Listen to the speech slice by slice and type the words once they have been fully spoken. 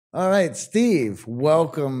All right, Steve,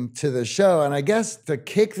 welcome to the show. And I guess to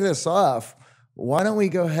kick this off, why don't we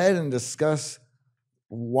go ahead and discuss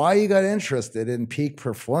why you got interested in peak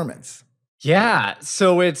performance? Yeah,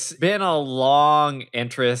 so it's been a long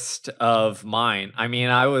interest of mine. I mean,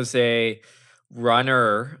 I was a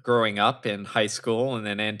runner growing up in high school and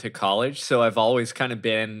then into college. So I've always kind of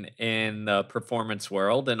been in the performance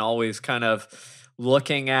world and always kind of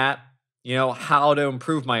looking at, how to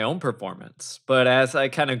improve my own performance. But as I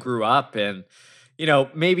kind of grew up and,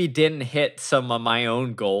 maybe didn't hit some of my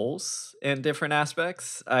own goals in different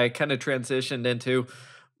aspects, I kind of transitioned into,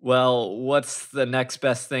 well, what's the next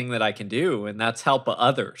best thing that I can do? And that's help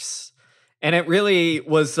others. And it really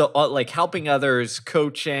was like helping others,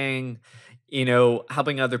 coaching,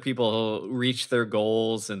 helping other people reach their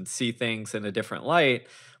goals and see things in a different light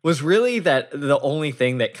was really that the only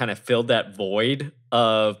thing that kind of filled that void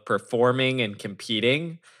of performing and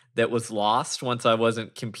competing that was lost once I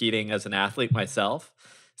wasn't competing as an athlete myself.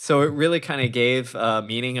 So it really kind of gave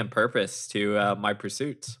meaning and purpose to my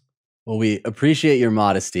pursuits. Well, we appreciate your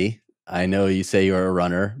modesty. I know you say you're a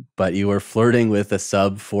runner, but you were flirting with a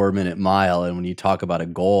sub 4 minute mile. And when you talk about a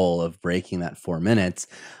goal of breaking that 4 minutes,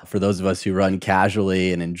 for those of us who run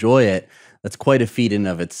casually and enjoy it, that's quite a feat in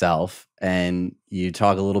of itself. And you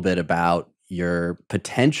talk a little bit about your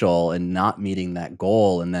potential in not meeting that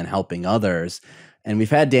goal and then helping others. And we've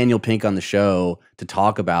had Daniel Pink on the show to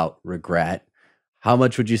talk about regret. How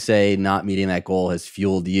much would you say not meeting that goal has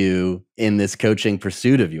fueled you in this coaching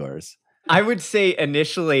pursuit of yours? I would say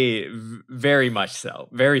initially, very much so,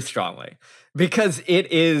 very strongly, because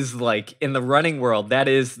it is like in the running world, that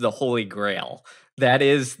is the holy grail. That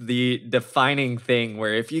is the defining thing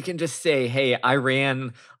where if you can just say, hey, I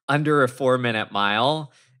ran under a 4 minute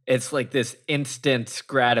mile, it's like this instant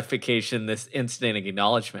gratification, this instant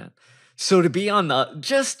acknowledgement. So to be on the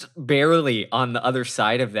just barely on the other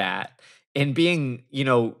side of that, and being,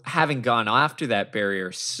 having gone after that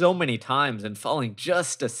barrier so many times and falling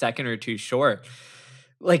just a second or two short,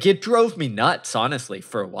 like it drove me nuts, honestly,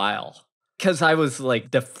 for a while. Because I was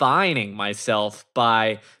like defining myself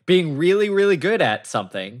by being really, really good at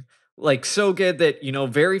something, like so good that,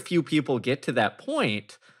 very few people get to that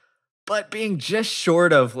point, but being just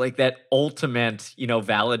short of like that ultimate,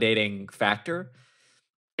 validating factor.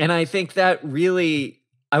 And I think that really,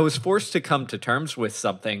 I was forced to come to terms with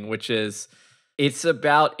something, which is it's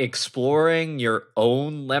about exploring your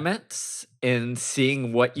own limits and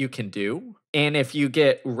seeing what you can do. And if you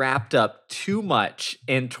get wrapped up too much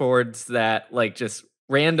in towards that, like just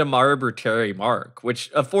random arbitrary mark, which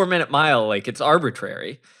a 4 minute mile, like it's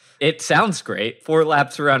arbitrary. It sounds great. 4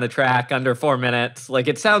 laps around a track under 4 minutes. Like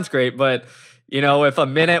it sounds great. But, if a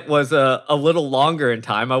minute was a little longer in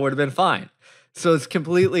time, I would have been fine. So it's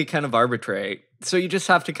completely kind of arbitrary. So you just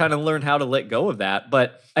have to kind of learn how to let go of that.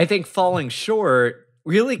 But I think falling short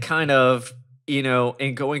really kind of,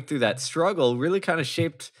 and going through that struggle really kind of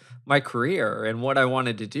shaped my career and what I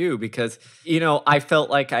wanted to do because, I felt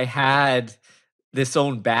like I had this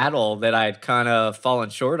own battle that I'd kind of fallen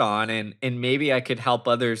short on and maybe I could help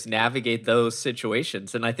others navigate those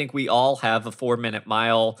situations. And I think we all have a 4 minute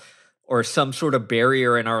mile or some sort of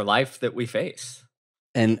barrier in our life that we face.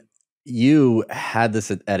 And you had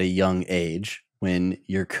this at a young age when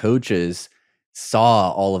your coaches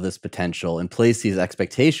saw all of this potential and placed these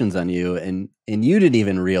expectations on you, and you didn't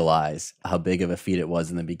even realize how big of a feat it was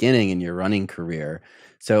in the beginning in your running career.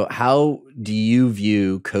 So how do you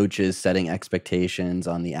view coaches setting expectations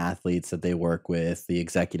on the athletes that they work with, the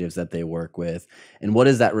executives that they work with, and what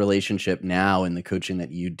is that relationship now in the coaching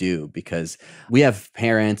that you do? Because we have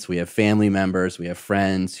parents, we have family members, we have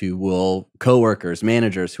friends who will, coworkers,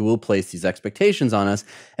 managers who will place these expectations on us.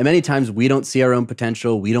 And many times we don't see our own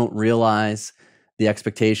potential. We don't realize the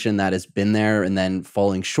expectation that has been there and then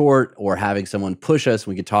falling short or having someone push us.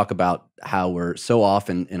 We could talk about how we're so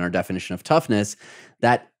often in our definition of toughness,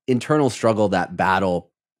 that internal struggle, that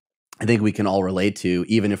battle, I think we can all relate to,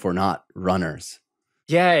 even if we're not runners.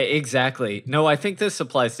 Yeah, exactly. No, I think this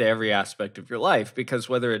applies to every aspect of your life because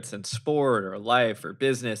whether it's in sport or life or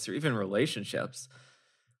business or even relationships,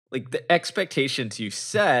 like the expectations you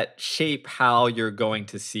set shape how you're going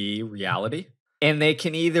to see reality. And they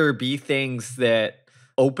can either be things that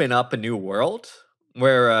open up a new world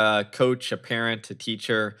where a coach, a parent, a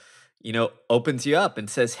teacher, opens you up and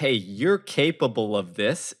says, hey, you're capable of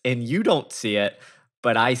this and you don't see it,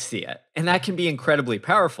 but I see it. And that can be incredibly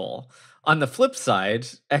powerful. On the flip side,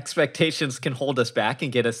 expectations can hold us back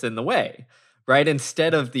and get us in the way, right?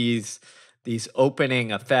 Instead of these opening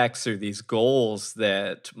effects or these goals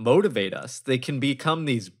that motivate us, they can become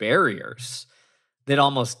these barriers that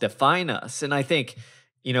almost define us. And I think,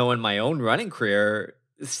 in my own running career,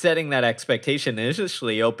 setting that expectation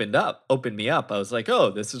initially opened me up. I was like,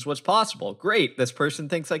 oh, this is what's possible. Great. This person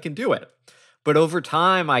thinks I can do it. But over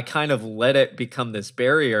time, I kind of let it become this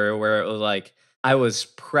barrier where it was like I was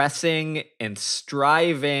pressing and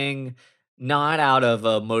striving, not out of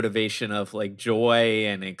a motivation of like joy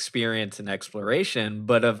and experience and exploration,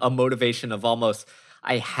 but of a motivation of almost,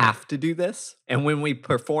 I have to do this. And when we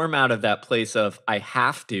perform out of that place of I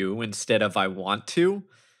have to instead of I want to,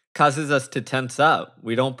 causes us to tense up.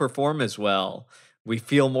 We don't perform as well. We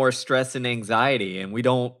feel more stress and anxiety, and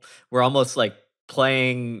we're almost like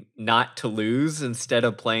playing not to lose instead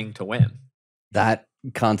of playing to win. That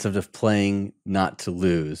concept of playing not to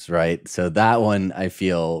lose, right? So that one I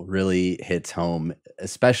feel really hits home,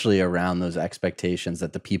 especially around those expectations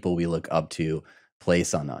that the people we look up to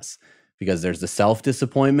place on us. Because there's the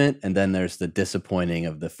self-disappointment, and then there's the disappointing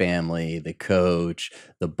of the family, the coach,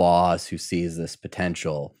 the boss who sees this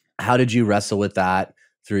potential. How did you wrestle with that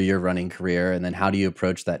through your running career? And then how do you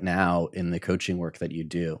approach that now in the coaching work that you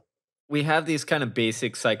do? We have these kind of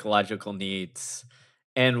basic psychological needs.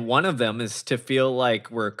 And one of them is to feel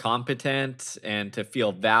like we're competent and to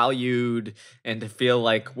feel valued and to feel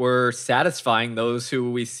like we're satisfying those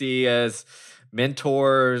who we see as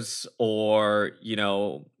mentors or,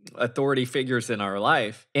 authority figures in our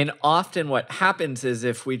life. And often what happens is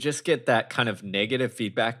if we just get that kind of negative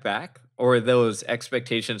feedback back, or those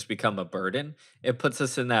expectations become a burden, it puts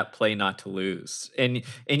us in that play not to lose. And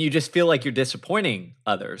you just feel like you're disappointing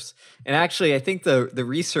others. And actually, I think the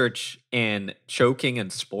research in choking in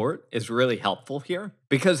sport is really helpful here.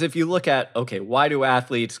 Because if you look at, okay, why do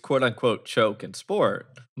athletes quote unquote choke in sport?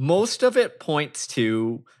 Most of it points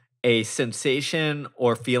to a sensation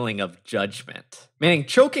or feeling of judgment. Meaning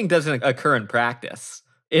choking doesn't occur in practice.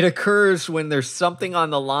 It occurs when there's something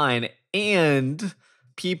on the line and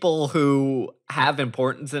people who have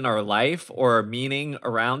importance in our life or meaning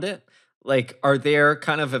around it, like are there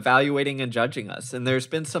kind of evaluating and judging us. And there's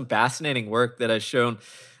been some fascinating work that has shown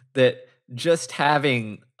that just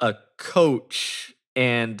having a coach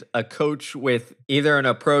and a coach with either an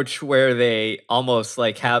approach where they almost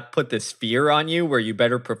like have put this fear on you where you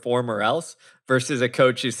better perform or else versus a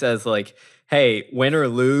coach who says like, hey, win or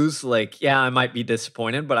lose, like, yeah, I might be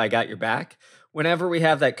disappointed, but I got your back. Whenever we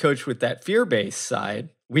have that coach with that fear-based side,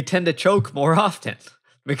 we tend to choke more often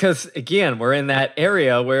because again, we're in that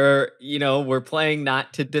area where, we're playing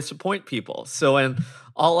not to disappoint people. So in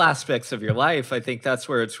all aspects of your life, I think that's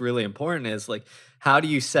where it's really important is like, how do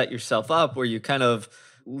you set yourself up where you kind of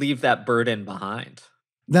leave that burden behind?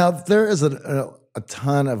 Now, there is a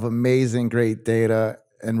ton of amazing, great data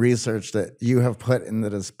and research that you have put into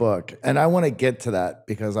this book. And I want to get to that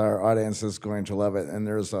because our audience is going to love it. And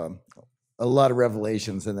there's a lot of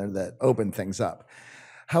revelations in there that open things up.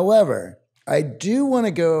 However, I do want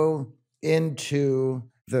to go into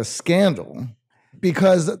the scandal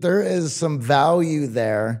because there is some value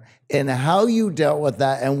there in how you dealt with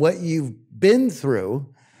that and what you've been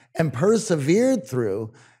through and persevered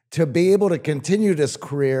through to be able to continue this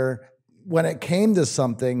career when it came to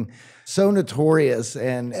something so notorious.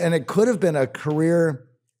 And it could have been a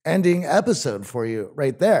career-ending episode for you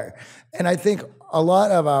right there. And I think a lot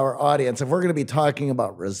of our audience, if we're going to be talking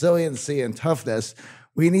about resiliency and toughness,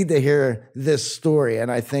 we need to hear this story.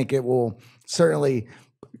 And I think it will certainly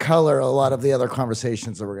color a lot of the other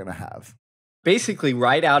conversations that we're going to have. Basically,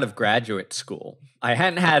 right out of graduate school, I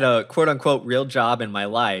hadn't had a quote unquote real job in my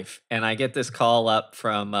life. And I get this call up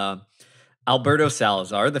from Alberto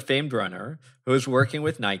Salazar, the famed runner, who was working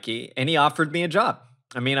with Nike, and he offered me a job.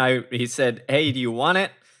 He said, hey, do you want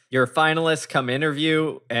it? You're a finalist, come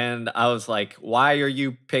interview. And I was like, why are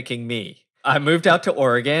you picking me? I moved out to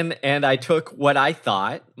Oregon and I took what I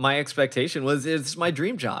thought my expectation was, it's my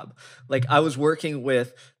dream job. Like I was working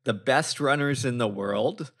with the best runners in the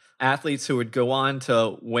world, athletes who would go on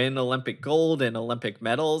to win Olympic gold and Olympic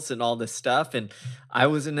medals and all this stuff. And I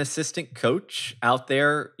was an assistant coach out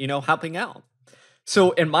there, helping out.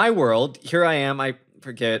 So in my world, here I am, I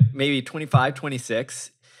forget, maybe 25,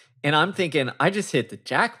 26. And I'm thinking, I just hit the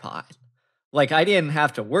jackpot. Like I didn't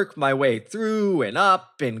have to work my way through and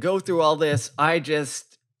up and go through all this. I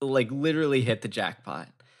just like literally hit the jackpot.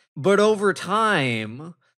 But over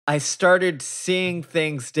time, I started seeing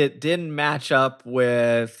things that didn't match up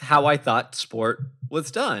with how I thought sport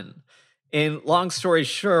was done. And long story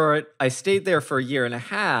short, I stayed there for a year and a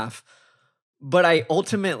half, but I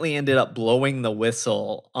ultimately ended up blowing the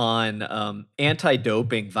whistle on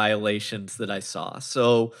anti-doping violations that I saw.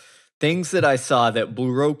 So things that I saw that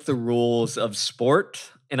broke the rules of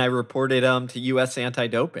sport, and I reported them to U.S.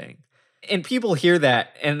 anti-doping. And people hear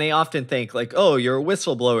that, and they often think like, oh, you're a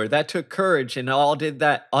whistleblower. That took courage, and all did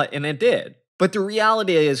that, and it did. But the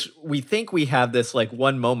reality is we think we have this like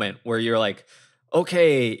one moment where you're like,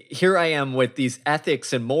 okay, here I am with these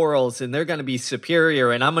ethics and morals, and they're going to be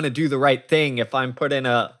superior, and I'm going to do the right thing if I'm put in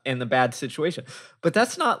the bad situation. But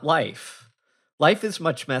that's not life. Life is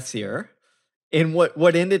much messier. And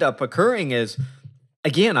what ended up occurring is,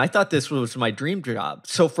 again, I thought this was my dream job.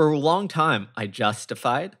 So for a long time, I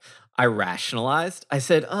justified, I rationalized. I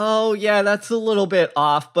said, oh, yeah, that's a little bit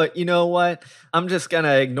off, but you know what? I'm just going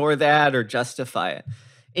to ignore that or justify it.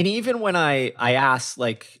 And even when I asked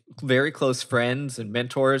like very close friends and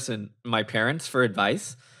mentors and my parents for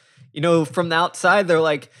advice, from the outside, they're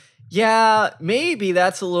like, yeah, maybe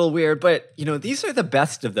that's a little weird, but these are the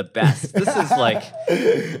best of the best.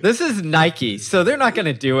 This is Nike, so they're not going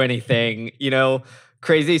to do anything,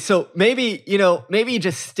 crazy. So maybe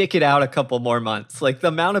just stick it out a couple more months. Like the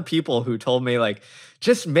amount of people who told me like,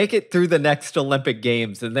 just make it through the next Olympic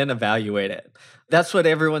Games and then evaluate it. That's what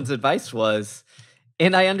everyone's advice was.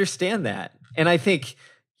 And I understand that. And I think,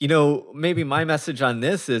 maybe my message on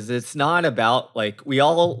this is it's not about like, we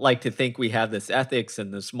all like to think we have this ethics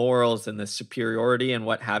and this morals and this superiority and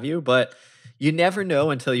what have you, but you never know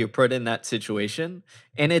until you're put in that situation.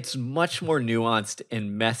 And it's much more nuanced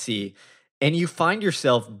and messy. And you find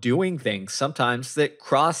yourself doing things sometimes that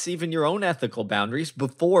cross even your own ethical boundaries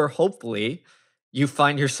before hopefully you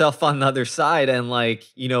find yourself on the other side and like,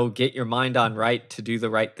 get your mind on right to do the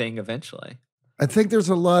right thing eventually. I think there's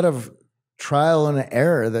a lot of trial and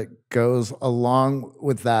error that goes along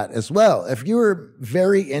with that as well. If you were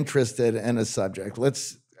very interested in a subject,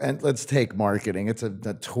 let's take marketing. It's a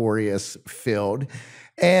notorious field.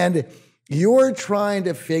 And you're trying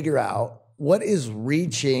to figure out what is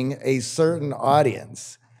reaching a certain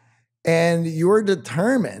audience. And you're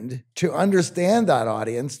determined to understand that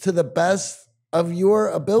audience to the best of your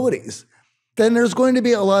abilities. Then there's going to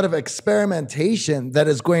be a lot of experimentation that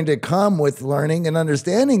is going to come with learning and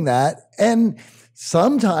understanding that. And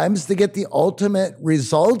sometimes to get the ultimate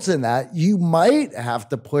results in that, you might have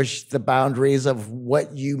to push the boundaries of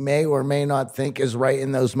what you may or may not think is right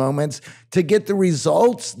in those moments to get the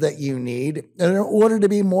results that you need in order to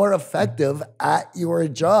be more effective at your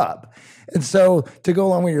job. And so to go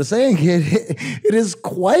along with what you're saying, it is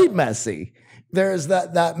quite messy. There's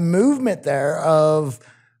that movement there of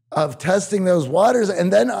testing those waters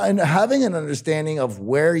and then having an understanding of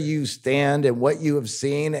where you stand and what you have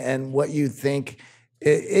seen and what you think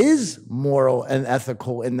is moral and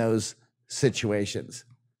ethical in those situations.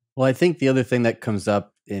 Well, I think the other thing that comes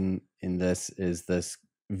up in this is this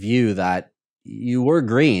view that you were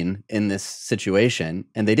green in this situation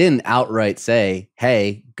and they didn't outright say,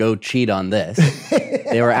 hey, go cheat on this.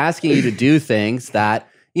 They were asking you to do things that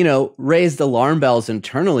raised alarm bells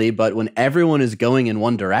internally, but when everyone is going in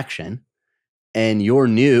one direction and you're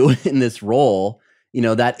new in this role,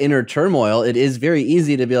 that inner turmoil, it is very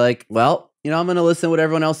easy to be like, well, I'm going to listen to what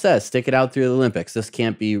everyone else says, stick it out through the Olympics. This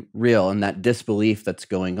can't be real. And that disbelief that's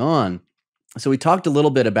going on. So we talked a little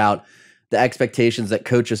bit about the expectations that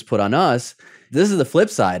coaches put on us. This is the flip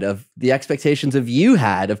side of the expectations of you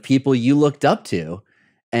had of people you looked up to.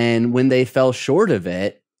 And when they fell short of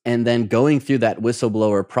it, and then going through that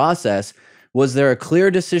whistleblower process, was there a clear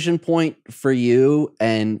decision point for you?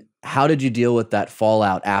 And how did you deal with that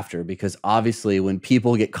fallout after? Because obviously when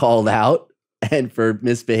people get called out and for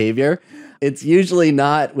misbehavior, it's usually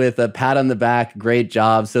not with a pat on the back, great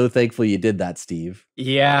job, so thankful you did that, Steve.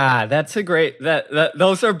 Yeah, that's a great,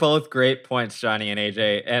 those are both great points, Johnny and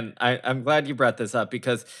AJ. And I'm glad you brought this up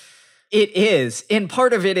because it is, and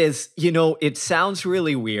part of it is, it sounds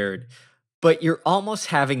really weird, but you're almost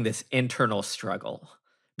having this internal struggle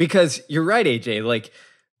because you're right, AJ, like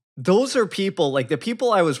those are people, like the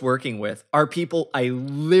people I was working with are people I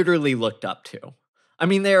literally looked up to. I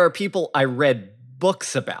mean, there are people I read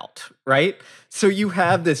books about, right? So you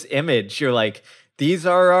have this image, you're like, these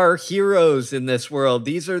are our heroes in this world.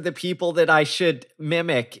 These are the people that I should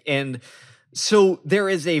mimic. And so there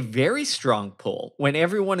is a very strong pull when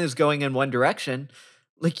everyone is going in one direction,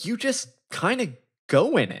 like you just kind of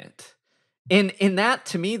go in it. And in that,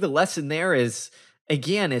 to me, the lesson there is,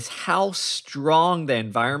 again, is how strong the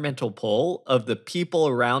environmental pull of the people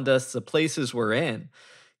around us, the places we're in,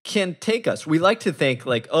 can take us. We like to think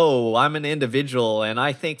like, oh, I'm an individual and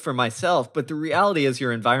I think for myself, but the reality is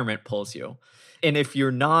your environment pulls you. And if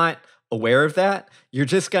you're not aware of that, you're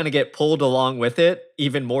just going to get pulled along with it,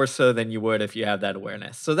 even more so than you would if you have that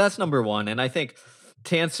awareness. So that's number one. And I think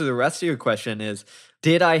to answer the rest of your question is,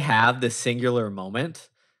 did I have this singular moment?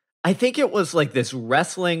 I think it was like this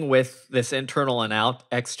wrestling with this internal and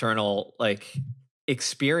external like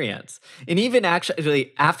experience. And even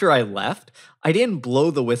actually after I left, I didn't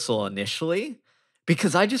blow the whistle initially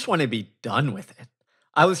because I just want to be done with it.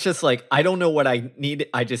 I was just like, I don't know what I need.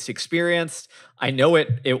 I just experienced. I know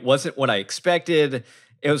it wasn't what I expected.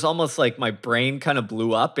 It was almost like my brain kind of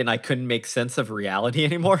blew up and I couldn't make sense of reality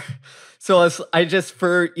anymore. So I just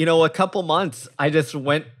for, a couple months, I just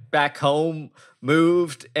went back home,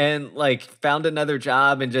 moved and like found another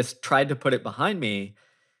job and just tried to put it behind me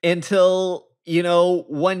until,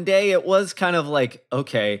 one day it was kind of like,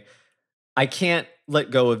 okay, I can't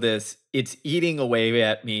let go of this. It's eating away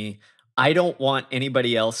at me. I don't want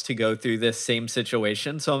anybody else to go through this same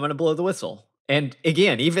situation, so I'm going to blow the whistle. And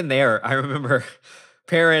again, even there, I remember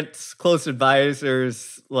parents, close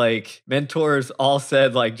advisors, like mentors all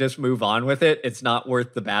said like just move on with it. It's not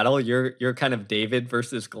worth the battle. You're kind of David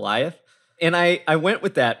versus Goliath. And I went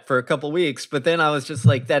with that for a couple weeks, but then I was just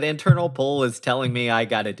like that internal pull is telling me I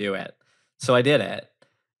got to do it. So I did it.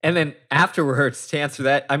 And then afterwards, to answer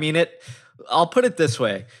that, I mean, I'll put it this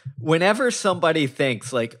way. Whenever somebody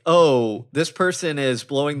thinks like, oh, this person is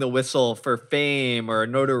blowing the whistle for fame or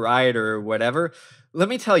notoriety or whatever, let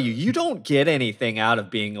me tell you, you don't get anything out of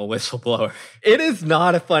being a whistleblower. It is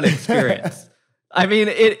not a fun experience. I mean,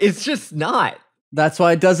 it's just not. That's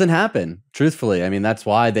why it doesn't happen, truthfully. I mean, that's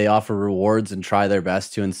why they offer rewards and try their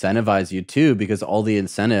best to incentivize you too, because all the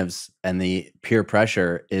incentives and the peer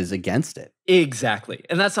pressure is against it. Exactly.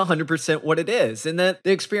 And that's 100% what it is. And the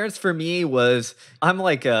experience for me was I'm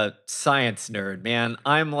like a science nerd, man.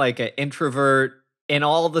 I'm like an introvert. And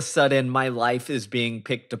all of a sudden, my life is being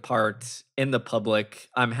picked apart in the public.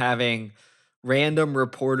 I'm having random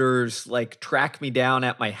reporters like track me down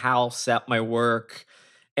at my house, at my work,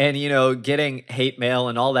 and getting hate mail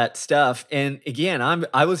and all that stuff. And again,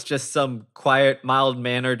 I was just some quiet,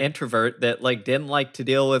 mild-mannered introvert that like didn't like to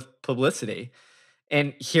deal with publicity.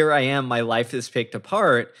 And here I am, my life is picked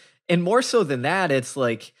apart. And more so than that, it's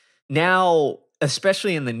like now,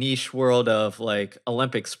 especially in the niche world of like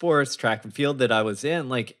Olympic sports, track and field that I was in,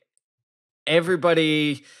 like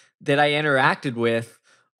everybody that I interacted with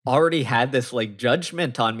already had this like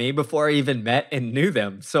judgment on me before I even met and knew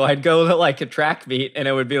them. So I'd go to like a track meet and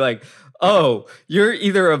it would be like, oh, you're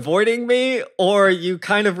either avoiding me or you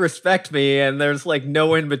kind of respect me. And there's like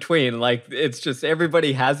no in between. Like it's just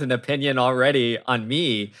everybody has an opinion already on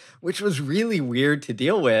me, which was really weird to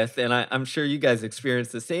deal with. And I'm sure you guys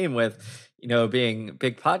experienced the same with, being a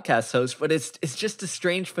big podcast host, but it's just a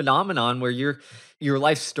strange phenomenon where your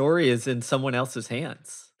life story is in someone else's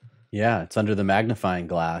hands. Yeah, it's under the magnifying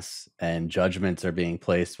glass and judgments are being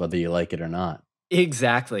placed whether you like it or not.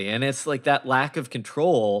 Exactly. And it's like that lack of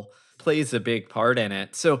control plays a big part in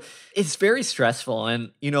it. So it's very stressful.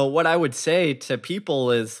 And, what I would say to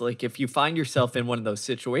people is like, if you find yourself in one of those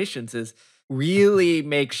situations, is really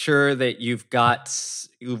make sure that you've got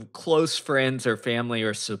close friends or family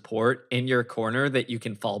or support in your corner that you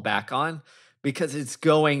can fall back on, because it's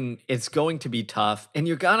going to be tough and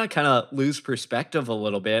you're gonna kind of lose perspective a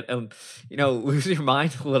little bit and lose your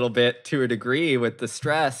mind a little bit to a degree with the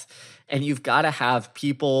stress, and you've got to have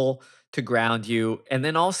people to ground you, and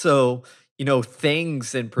then also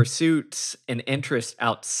things and pursuits and interests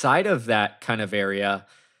outside of that kind of area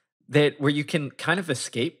that where you can kind of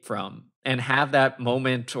escape from and have that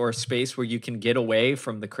moment or space where you can get away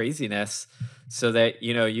from the craziness so that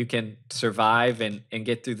you can survive and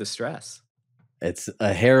get through the stress. It's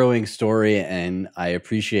a harrowing story, and I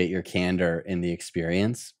appreciate your candor in the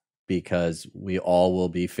experience because we all will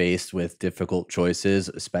be faced with difficult choices,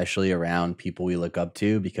 especially around people we look up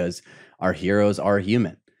to, because our heroes are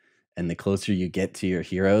human. And the closer you get to your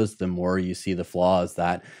heroes, the more you see the flaws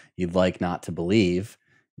that you'd like not to believe,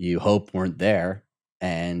 you hope weren't there,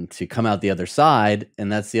 and to come out the other side.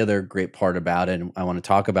 And that's the other great part about it. And I want to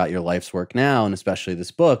talk about your life's work now, and especially this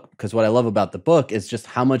book, because what I love about the book is just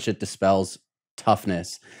how much it dispels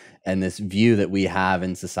toughness and this view that we have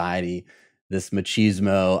in society, this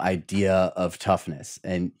machismo idea of toughness.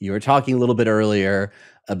 And you were talking a little bit earlier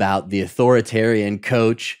about the authoritarian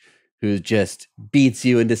coach who just beats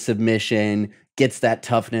you into submission, gets that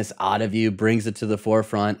toughness out of you, brings it to the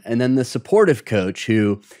forefront. And then the supportive coach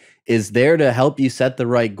who is there to help you set the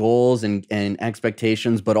right goals and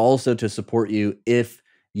expectations, but also to support you if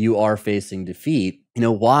you are facing defeat.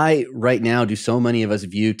 Why right now do so many of us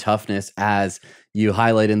view toughness as, you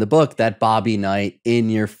highlight in the book, that Bobby Knight, in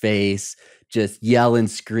your face, just yell and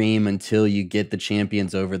scream until you get the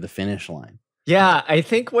champions over the finish line? Yeah, I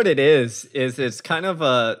think what it is it's kind of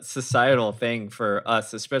a societal thing for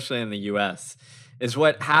us, especially in the US, is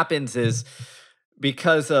what happens is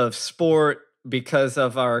because of sport, because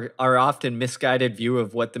of our often misguided view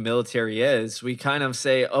of what the military is, we kind of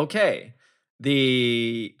say, okay,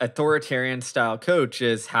 The authoritarian style coach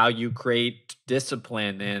is how you create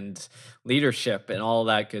discipline and leadership and all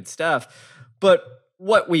that good stuff. But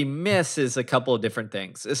what we miss is a couple of different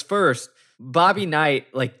things. Is first, Bobby Knight,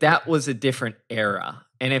 like that was a different era.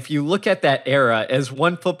 And if you look at that era, as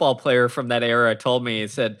one football player from that era told me, he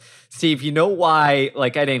said, Steve, you know why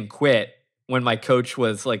like I didn't quit when my coach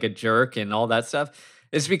was like a jerk and all that stuff?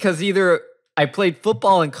 It's because either I played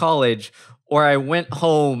football in college or I went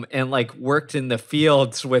home and like worked in the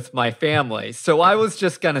fields with my family. So I was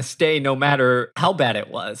just going to stay no matter how bad it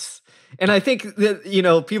was. And I think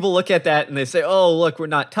that, people look at that and they say, oh, look, we're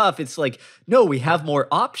not tough. It's like, no, we have more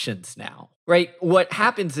options now, right? What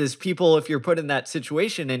happens is people, if you're put in that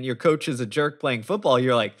situation and your coach is a jerk playing football,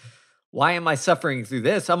 you're like, why am I suffering through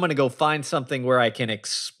this? I'm going to go find something where I can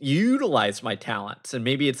utilize my talents. And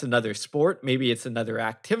maybe it's another sport, maybe it's another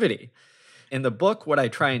activity. In the book, what I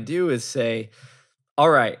try and do is say, all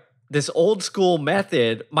right, this old school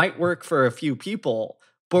method might work for a few people,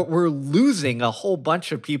 but we're losing a whole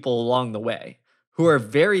bunch of people along the way who are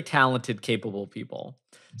very talented, capable people.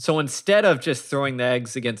 So instead of just throwing the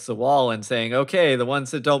eggs against the wall and saying, okay, the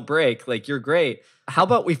ones that don't break, like you're great, how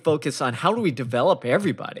about we focus on how do we develop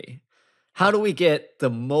everybody? How do we get the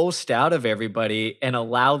most out of everybody and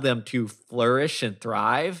allow them to flourish and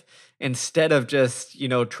thrive instead of just,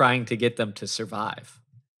 trying to get them to survive?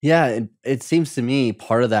 Yeah, it seems to me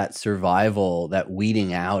part of that survival, that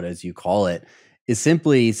weeding out, as you call it, is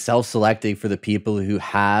simply self-selecting for the people who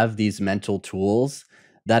have these mental tools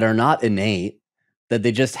that are not innate, that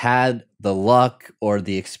they just had the luck or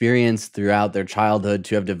the experience throughout their childhood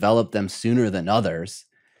to have developed them sooner than others.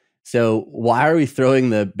 So why are we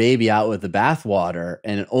throwing the baby out with the bathwater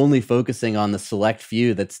and only focusing on the select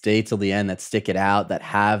few that stay till the end, that stick it out, that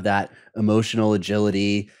have that emotional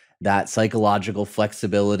agility, that psychological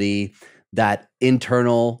flexibility, that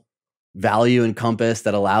internal value and compass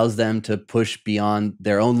that allows them to push beyond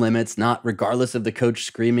their own limits, not regardless of the coach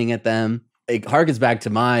screaming at them? It harkens back to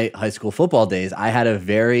my high school football days. I had a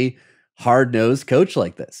very hard-nosed coach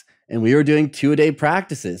like this. And we were doing 2-a-day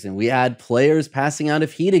practices, and we had players passing out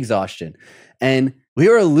of heat exhaustion. And we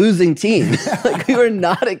were a losing team. Like, we were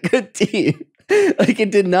not a good team. Like,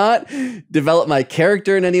 it did not develop my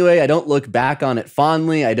character in any way. I don't look back on it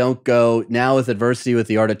fondly. I don't go now with adversity with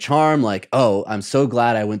the art of charm, like, oh, I'm so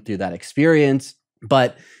glad I went through that experience.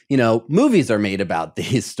 But, movies are made about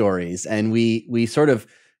these stories, and we sort of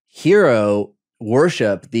hero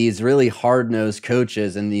worship these really hard-nosed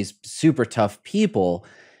coaches and these super tough people.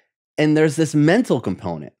 And there's this mental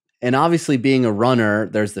component. And obviously, being a runner,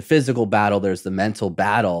 there's the physical battle, there's the mental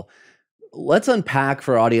battle. Let's unpack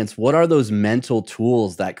for our audience, what are those mental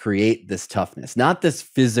tools that create this toughness? Not this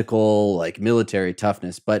physical, like military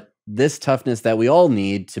toughness, but this toughness that we all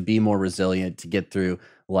need to be more resilient, to get through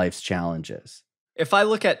life's challenges. If I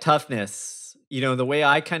look at toughness, the way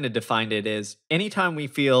I kind of defined it is anytime we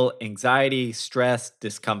feel anxiety, stress,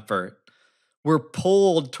 discomfort, we're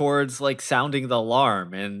pulled towards like sounding the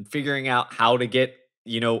alarm and figuring out how to get,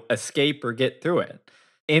 escape or get through it.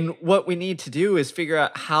 And what we need to do is figure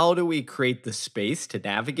out how do we create the space to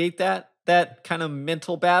navigate that kind of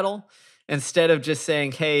mental battle instead of just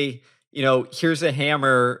saying, hey, here's a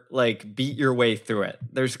hammer, like beat your way through it.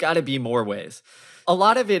 There's got to be more ways. A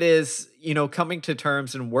lot of it is, coming to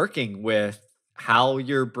terms and working with how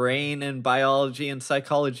your brain and biology and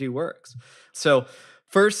psychology works. So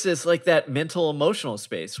first is like that mental emotional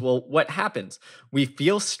space. Well, what happens? We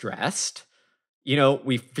feel stressed,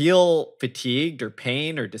 we feel fatigued or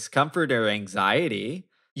pain or discomfort or anxiety.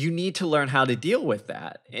 You need to learn how to deal with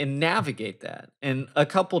that and navigate that. And a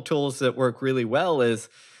couple tools that work really well is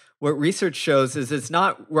what research shows is it's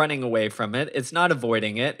not running away from it. It's not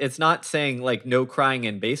avoiding it. It's not saying like no crying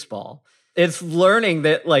in baseball. It's learning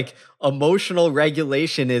that like emotional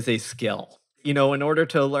regulation is a skill. In order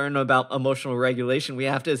to learn about emotional regulation, we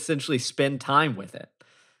have to essentially spend time with it.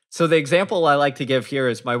 So the example I like to give here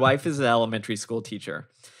is my wife is an elementary school teacher.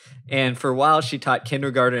 And for a while, she taught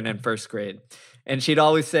kindergarten and first grade. And she'd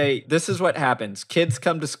always say, this is what happens. Kids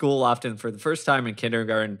come to school often for the first time in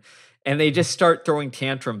kindergarten, and they just start throwing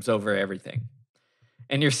tantrums over everything.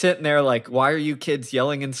 And you're sitting there like, why are you kids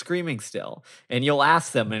yelling and screaming still? And you'll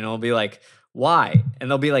ask them, and it'll be like, why?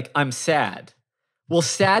 And they'll be like, I'm sad. Well,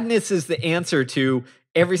 sadness is the answer to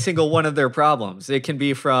every single one of their problems. It can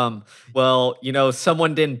be from,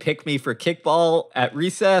 someone didn't pick me for kickball at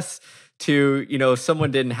recess to,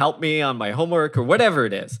 someone didn't help me on my homework or whatever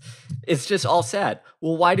it is. It's just all sad.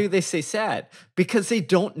 Well, why do they say sad? Because they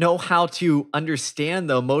don't know how to understand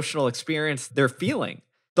the emotional experience they're feeling.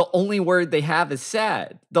 The only word they have is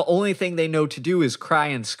sad. The only thing they know to do is cry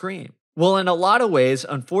and scream. Well, in a lot of ways,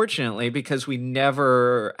 unfortunately, because we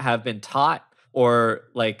never have been taught or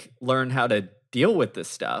like learn how to deal with this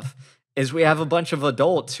stuff, is we have a bunch of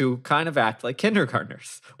adults who kind of act like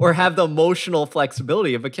kindergartners or have the emotional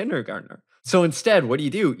flexibility of a kindergartner. So instead, what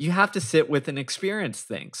do? You have to sit with an experience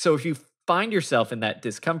thing. So if you find yourself in that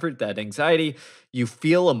discomfort, that anxiety, you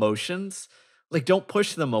feel emotions, like don't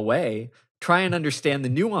push them away. Try and understand the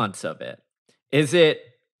nuance of it. Is it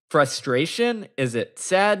frustration? Is it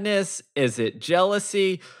sadness? Is it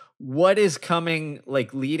jealousy? What is coming,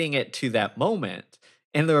 like leading it to that moment?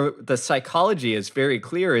 And the psychology is very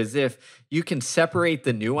clear is if you can separate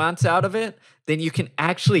the nuance out of it, then you can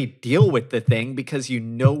actually deal with the thing because you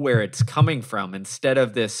know where it's coming from instead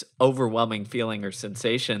of this overwhelming feeling or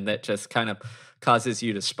sensation that just kind of causes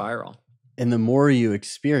you to spiral. And the more you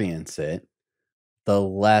experience it, the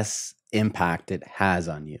less impact it has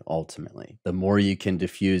on you ultimately. The more you can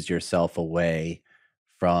diffuse yourself away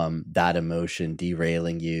from that emotion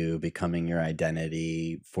derailing you, becoming your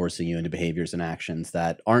identity, forcing you into behaviors and actions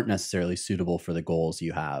that aren't necessarily suitable for the goals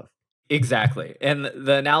you have. Exactly. And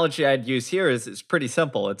the analogy I'd use here is it's pretty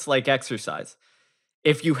simple. It's like exercise.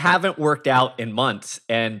 If you haven't worked out in months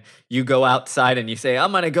and you go outside and you say,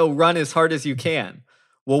 I'm going to go run as hard as you can.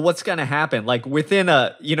 Well, what's going to happen? Like within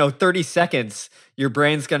 30 seconds, your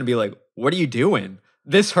brain's going to be like, what are you doing?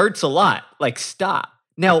 This hurts a lot. Like, stop.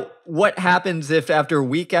 Now, what happens if after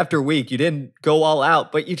week you didn't go all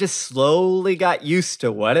out, but you just slowly got used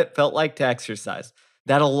to what it felt like to exercise?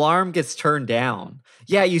 That alarm gets turned down.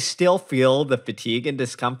 Yeah, you still feel the fatigue and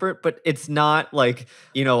discomfort, but it's not like,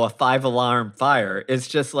 a 5 alarm fire. It's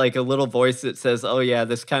just like a little voice that says, oh, yeah,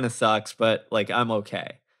 this kind of sucks, but like, I'm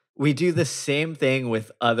okay. We do the same thing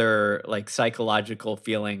with other like psychological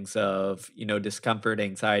feelings of, discomfort,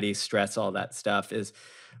 anxiety, stress, all that stuff is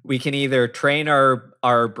we can either train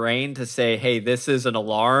our brain to say, hey, this is an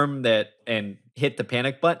alarm and hit the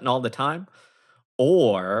panic button all the time.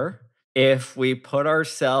 Or if we put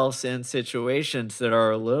ourselves in situations that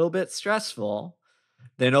are a little bit stressful,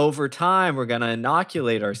 then over time we're going to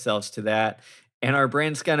inoculate ourselves to that. And our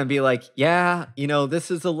brain's going to be like, yeah,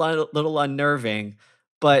 this is a little unnerving,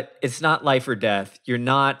 but it's not life or death. You're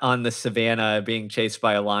not on the savannah being chased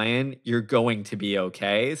by a lion. You're going to be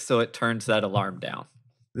okay. So it turns that alarm down.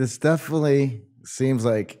 This definitely seems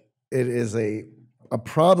like it is a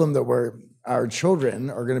problem that our children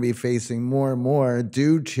are going to be facing more and more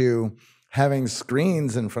due to having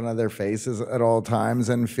screens in front of their faces at all times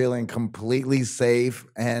and feeling completely safe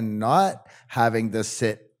and not having to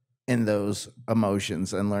sit in those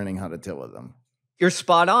emotions and learning how to deal with them. You're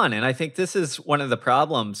spot on. And I think this is one of the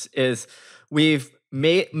problems is we've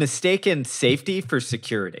mistaken safety for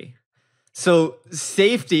security. So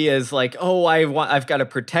safety is like, oh, I've got to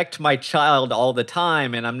protect my child all the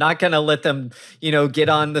time, and I'm not going to let them, get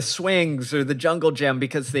on the swings or the jungle gym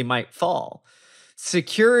because they might fall.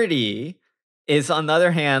 Security is, on the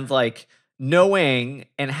other hand, like knowing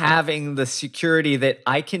and having the security that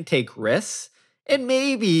I can take risks and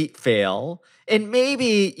maybe fail and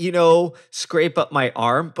maybe, scrape up my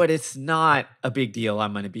arm, but it's not a big deal.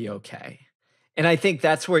 I'm going to be okay. And I think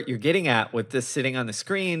that's what you're getting at with this sitting on the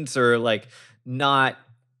screens or like not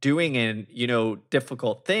doing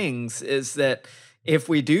difficult things is that if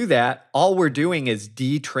we do that, all we're doing is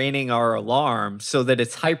detraining our alarm so that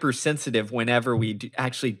it's hypersensitive whenever we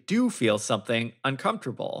actually do feel something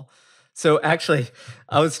uncomfortable. So actually,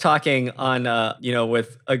 I was talking on,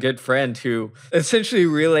 with a good friend who essentially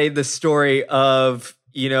relayed the story of,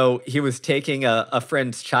 he was taking a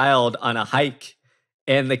friend's child on a hike.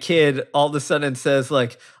 And the kid all of a sudden says,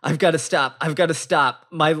 like, I've got to stop. I've got to stop.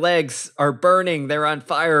 My legs are burning. They're on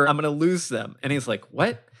fire. I'm going to lose them. And he's like,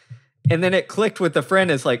 what? And then it clicked with the friend.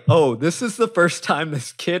 It's like, oh, this is the first time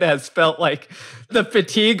this kid has felt like the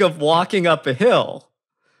fatigue of walking up a hill.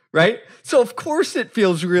 Right? So, of course, it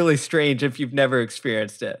feels really strange if you've never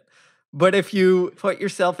experienced it. But if you put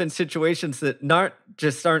yourself in situations that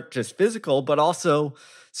aren't just physical, but also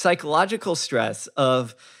psychological stress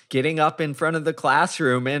of getting up in front of the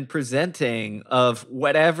classroom and presenting, of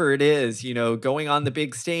whatever it is, going on the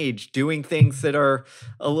big stage, doing things that are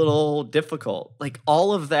a little difficult. Like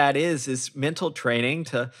all of that is mental training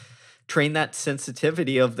to train that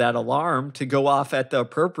sensitivity of that alarm to go off at the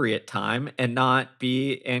appropriate time and not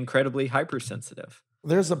be incredibly hypersensitive.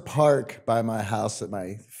 There's a park by my house that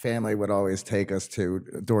my family would always take us to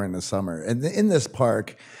during the summer. And in this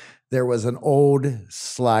park, there was an old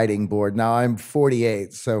sliding board. Now I'm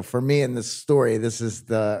 48. So for me in this story, this is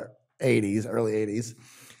the 80s, early 80s.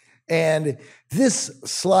 And this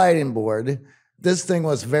sliding board this thing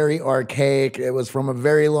was very archaic. It was from a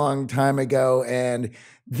very long time ago. And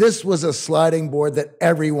this was a sliding board that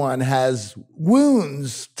everyone has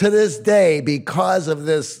wounds to this day because of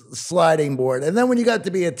this sliding board. And then when you got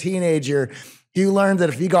to be a teenager, you learned that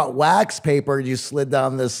if you got wax paper, you slid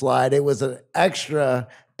down this slide. It was an extra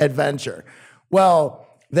adventure. Well,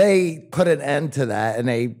 they put an end to that and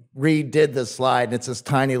they redid the slide. And it's this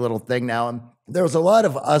tiny little thing now. And there was a lot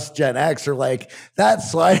of us Gen X are like, that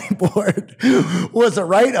sliding board was a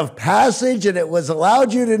rite of passage and it was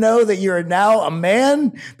allowed you to know that you're now a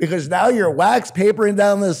man because now you're wax papering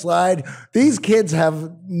down the slide. These kids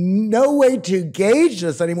have no way to gauge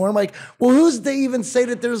this anymore. I'm like, well, who's to even say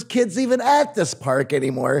that there's kids even at this park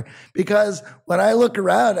anymore? Because when I look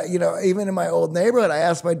around, even in my old neighborhood, I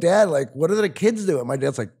asked my dad, like, what are the kids doing? My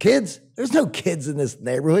dad's like, kids? There's no kids in this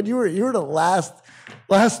neighborhood. You were the last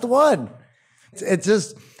one. It's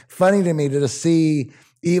just funny to me to see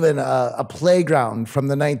even a playground from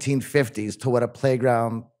the 1950s to what a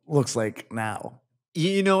playground looks like now.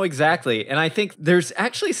 Exactly. And I think there's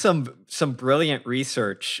actually some brilliant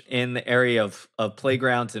research in the area of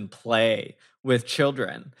playgrounds and play with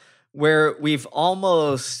children, where we've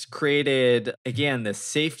almost created, again, the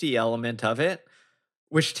safety element of it,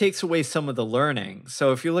 which takes away some of the learning.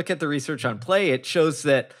 So if you look at the research on play, it shows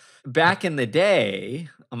that back in the day,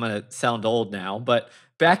 I'm going to sound old now, but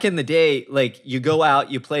back in the day, like you go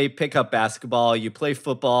out, you play pickup basketball, you play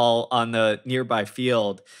football on the nearby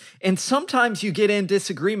field, and sometimes you get in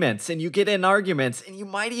disagreements and you get in arguments and you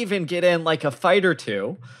might even get in like a fight or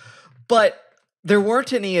two, but there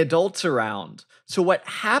weren't any adults around. So what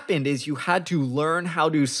happened is you had to learn how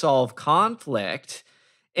to solve conflict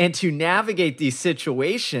and to navigate these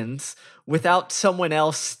situations without someone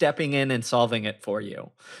else stepping in and solving it for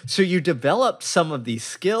you. So you develop some of these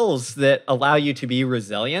skills that allow you to be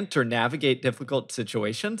resilient or navigate difficult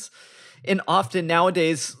situations. And often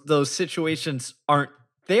nowadays, those situations aren't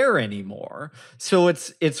there anymore. So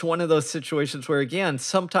it's one of those situations where, again,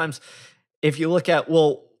 sometimes if you look at,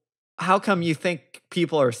 well, how come you think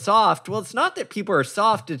people are soft? Well, it's not that people are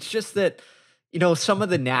soft. It's just that some of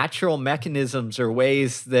the natural mechanisms or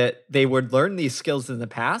ways that they would learn these skills in the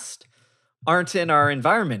past aren't in our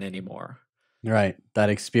environment anymore. Right. That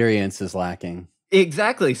experience is lacking.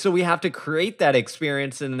 Exactly. So we have to create that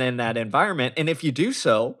experience and then that environment. And if you do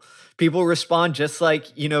so, people respond just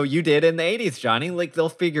like, you did in the 80s, Johnny. Like they'll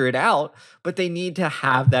figure it out, but they need to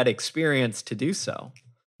have that experience to do so.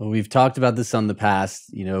 Well, we've talked about this on the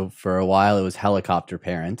past. For a while it was helicopter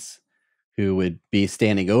parents who would be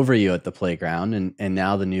standing over you at the playground. And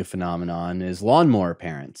now the new phenomenon is lawnmower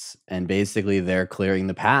parents. And basically they're clearing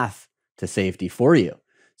the path to safety for you.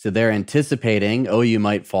 So they're anticipating, oh, you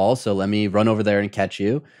might fall, so let me run over there and catch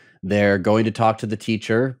you. They're going to talk to the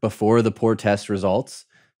teacher before the poor test results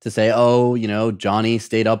to say, oh, Johnny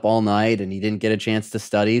stayed up all night and he didn't get a chance to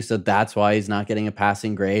study, so that's why he's not getting a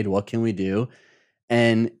passing grade. What can we do?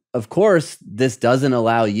 And of course, this doesn't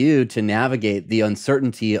allow you to navigate the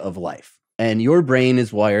uncertainty of life. And your brain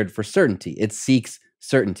is wired for certainty. It seeks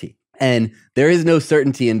certainty. And there is no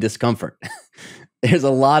certainty in discomfort. There's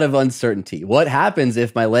a lot of uncertainty. What happens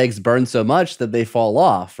if my legs burn so much that they fall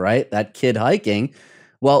off, right? That kid hiking.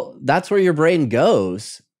 Well, that's where your brain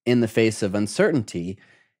goes in the face of uncertainty.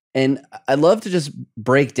 And I'd love to just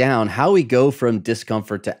break down how we go from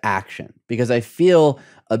discomfort to action, because I feel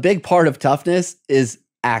a big part of toughness is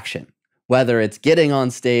action. Whether it's getting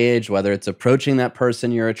on stage, whether it's approaching that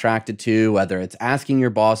person you're attracted to, whether it's asking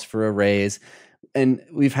your boss for a raise. And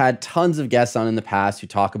we've had tons of guests on in the past who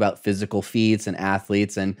talk about physical feats and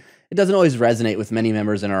athletes, and it doesn't always resonate with many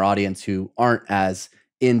members in our audience who aren't as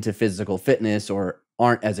into physical fitness or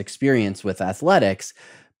aren't as experienced with athletics.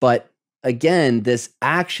 But again, this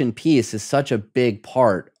action piece is such a big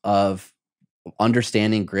part of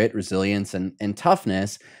understanding grit, resilience, and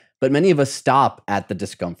toughness, but many of us stop at the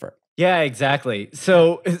discomfort. Yeah, exactly.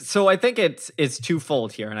 So I think it's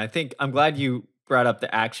twofold here, and I think I'm glad you brought up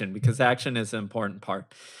the action, because action is an important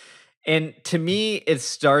part. And to me, it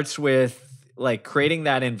starts with like creating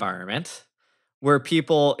that environment where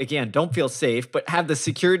people, again, don't feel safe, but have the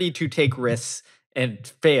security to take risks and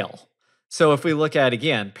fail. So if we look at,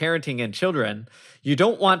 again, parenting and children, you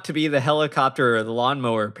don't want to be the helicopter or the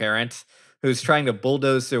lawnmower parent who's trying to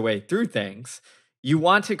bulldoze their way through things. You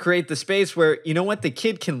want to create the space where, the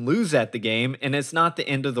kid can lose at the game and it's not the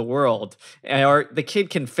end of the world. Or the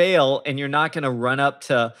kid can fail and you're not going to run up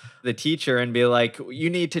to the teacher and be like,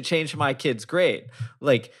 you need to change my kid's grade.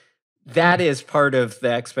 Like, that is part of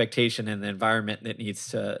the expectation and the environment that needs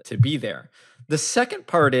to be there. The second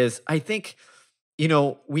part is, I think,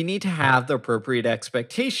 we need to have the appropriate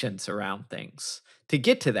expectations around things to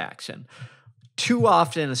get to the action. too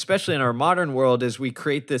often, especially in our modern world, is we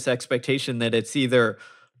create this expectation that it's either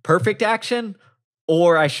perfect action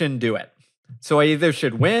or I shouldn't do it. So I either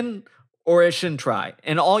should win or I shouldn't try.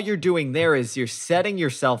 And all you're doing there is you're setting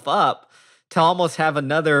yourself up to almost have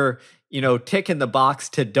another, tick in the box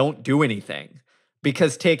to don't do anything.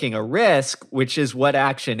 Because taking a risk, which is what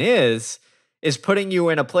action is putting you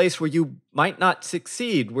in a place where you might not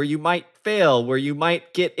succeed, where you might fail, where you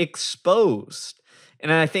might get exposed.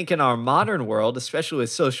 And I think in our modern world, especially with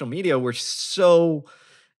social media, we're so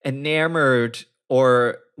enamored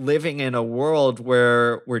or living in a world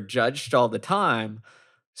where we're judged all the time.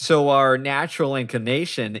 So our natural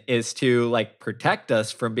inclination is to protect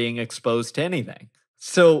us from being exposed to anything.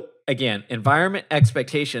 So again, environment,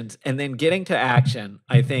 expectations, and then getting to action,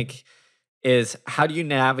 I think, is how do you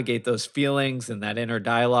navigate those feelings and that inner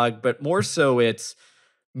dialogue? But more so, it's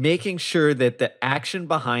making sure that the action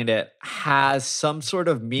behind it has some sort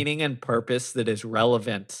of meaning and purpose that is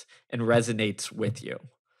relevant and resonates with you.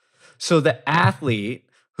 So the athlete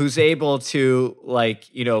who's able to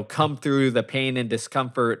come through the pain and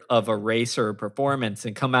discomfort of a race or a performance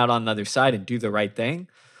and come out on the other side and do the right thing,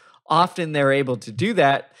 often they're able to do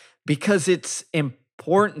that because it's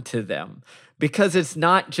important to them, because it's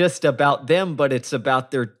not just about them, but it's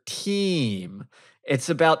about their team. It's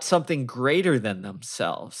about something greater than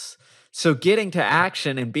themselves. So getting to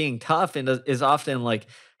action and being tough is often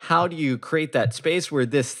how do you create that space where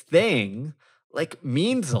this thing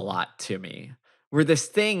means a lot to me, where this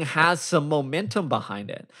thing has some momentum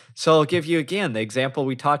behind it. So I'll give you again the example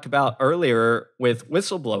we talked about earlier with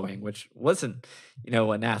whistleblowing, which wasn't,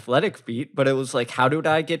 an athletic feat, but it was how did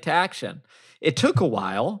I get to action? It took a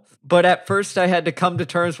while, but at first I had to come to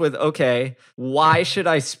terms with, okay, why should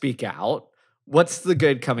I speak out? What's the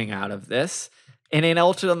good coming out of this? And it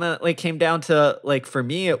ultimately came down to, for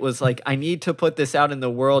me, it was I need to put this out in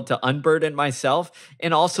the world to unburden myself,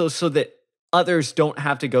 and also so that others don't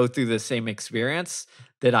have to go through the same experience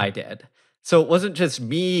that I did. So it wasn't just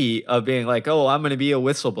me of being oh, I'm going to be a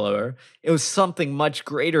whistleblower. It was something much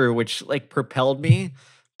greater, which propelled me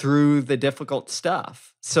through the difficult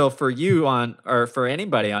stuff. So for you or for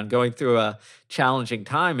anybody on going through a challenging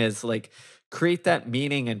time is create that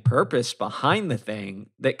meaning and purpose behind the thing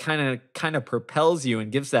that kind of propels you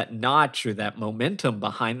and gives that notch or that momentum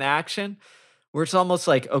behind the action, where it's almost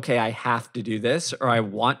okay, I have to do this or I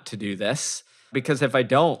want to do this, because if I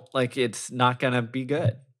don't, it's not going to be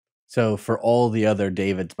good. So for all the other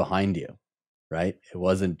Davids behind you, right? It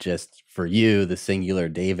wasn't just for you, the singular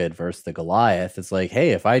David versus the Goliath. It's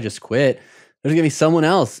hey, if I just quit, there's going to be someone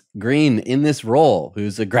else, Green, in this role,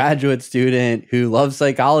 who's a graduate student, who loves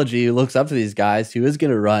psychology, who looks up to these guys, who is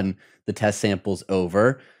going to run the test samples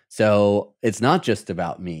over. So it's not just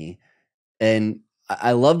about me. And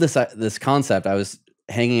I love this concept. I was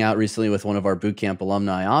hanging out recently with one of our bootcamp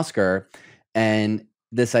alumni, Oscar, and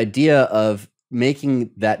this idea of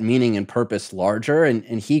making that meaning and purpose larger. And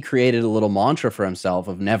he created a little mantra for himself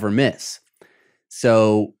of never miss.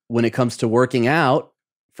 So when it comes to working out,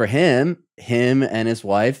 for him and his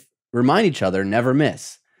wife remind each other, never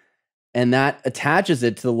miss. And that attaches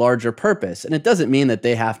it to the larger purpose. And it doesn't mean that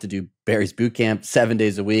they have to do Barry's Bootcamp 7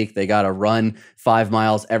 days a week. They got to run 5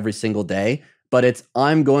 miles every single day. But it's,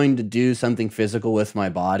 I'm going to do something physical with my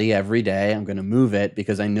body every day. I'm going to move it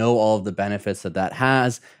because I know all of the benefits that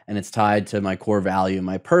has. And it's tied to my core value,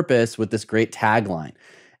 my purpose, with this great tagline.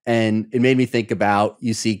 And it made me think about,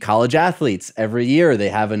 you see college athletes every year, they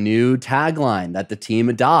have a new tagline that the team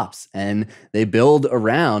adopts and they build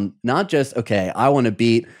around not just, okay, I want to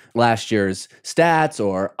beat last year's stats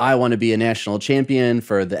or I want to be a national champion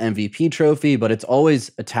for the MVP trophy, but it's always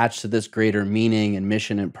attached to this greater meaning and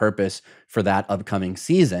mission and purpose for that upcoming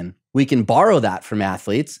season. We can borrow that from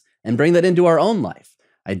athletes and bring that into our own life.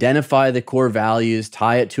 Identify the core values,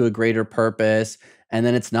 tie it to a greater purpose. And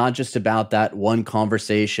then it's not just about that one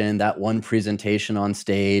conversation, that one presentation on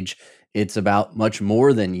stage. It's about much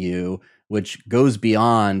more than you, which goes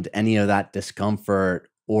beyond any of that discomfort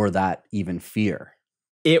or that even fear.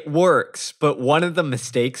 It works, but one of the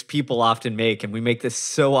mistakes people often make, and we make this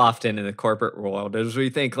so often in the corporate world, is we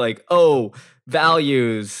think oh,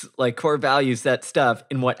 values, core values, that stuff.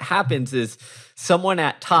 And what happens is someone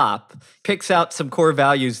at top picks out some core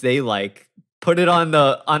values they like, put it on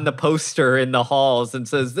the poster in the halls and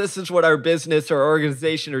says, this is what our business or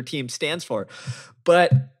organization or team stands for.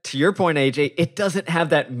 But to your point, AJ, it doesn't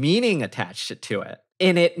have that meaning attached to it.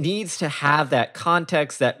 And it needs to have that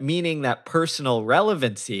context, that meaning, that personal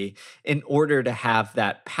relevancy in order to have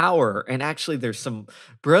that power. And actually, there's some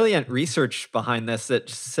brilliant research behind this that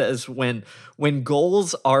says when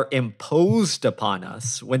goals are imposed upon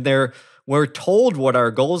us, when we're told what our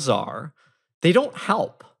goals are, They don't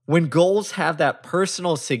help. When goals have that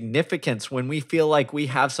personal significance, when we feel like we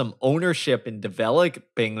have some ownership in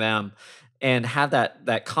developing them and have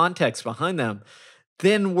that context behind them,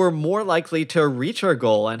 then we're more likely to reach our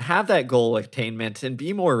goal and have that goal attainment and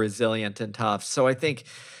be more resilient and tough. So I think,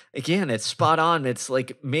 again, it's spot on. It's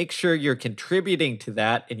like, make sure you're contributing to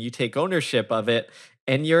that and you take ownership of it.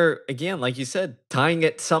 And you're, again, like you said, tying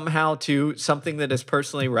it somehow to something that is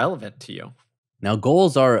personally relevant to you. Now,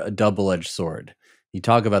 goals are a double-edged sword. You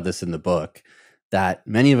talk about this in the book, that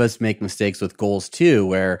many of us make mistakes with goals too,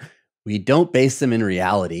 where we don't base them in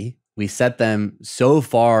reality. We set them so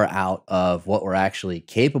far out of what we're actually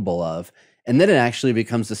capable of, and then it actually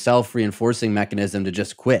becomes a self-reinforcing mechanism to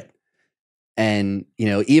just quit. And,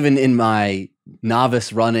 even in my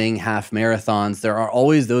novice running half marathons, there are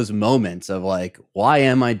always those moments of like, why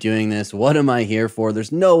am I doing this? What am I here for?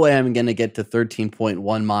 There's no way I'm going to get to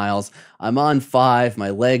 13.1 miles. I'm on 5. My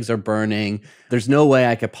legs are burning. There's no way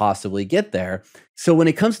I could possibly get there. So when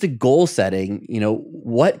it comes to goal setting,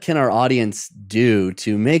 what can our audience do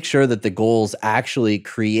to make sure that the goals actually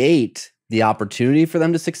create the opportunity for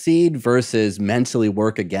them to succeed versus mentally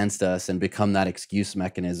work against us and become that excuse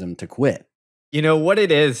mechanism to quit? What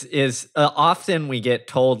it is often we get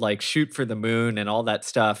told like shoot for the moon and all that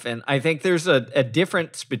stuff. And I think there's a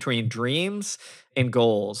difference between dreams and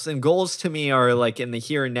goals. And goals to me are like in the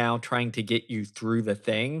here and now, trying to get you through the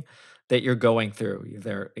thing that you're going through,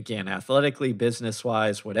 either, again, athletically, business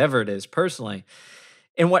wise, whatever it is, personally.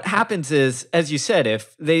 And what happens is, as you said,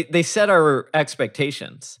 if they set our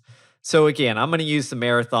expectations. So again, I'm going to use the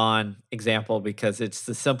marathon example because it's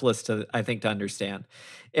the simplest I think to understand.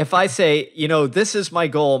 If I say, this is my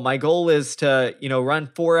goal is to, run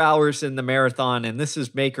 4 hours in the marathon and this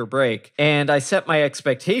is make or break, and I set my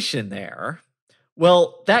expectation there,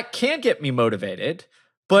 well, that can get me motivated.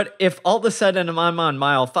 But if all of a sudden I'm on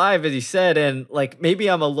mile 5, as you said, and like maybe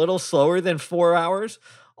I'm a little slower than 4 hours,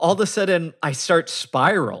 all of a sudden I start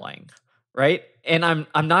spiraling, right? And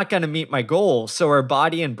I'm not going to meet my goal. So our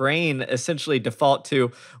body and brain essentially default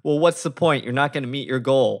to, well, what's the point? You're not going to meet your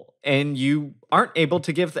goal and you aren't able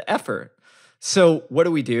to give the effort. So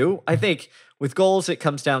what do? I think with goals, it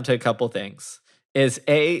comes down to a couple things. Is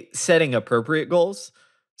A, setting appropriate goals.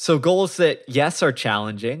 So goals that, yes, are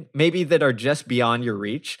challenging, maybe that are just beyond your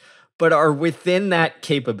reach, but are within that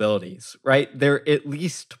capabilities, right? They're at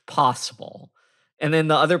least possible. And then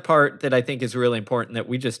the other part that I think is really important that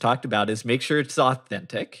we just talked about is make sure it's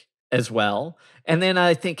authentic as well. And then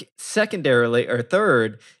I think secondarily or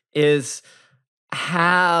third is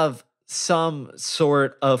have some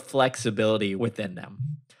sort of flexibility within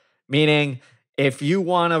them. Meaning, if you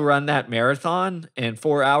want to run that marathon in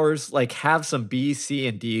 4 hours, like have some B, C,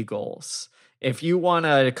 and D goals. If you want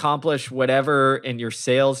to accomplish whatever in your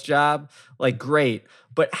sales job, like great,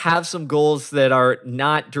 but have some goals that are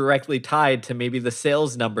not directly tied to maybe the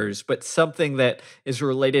sales numbers, but something that is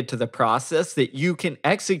related to the process that you can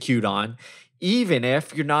execute on, even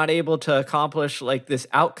if you're not able to accomplish like this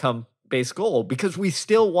outcome-based goal, because we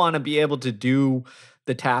still want to be able to do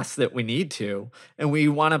the tasks that we need to, and we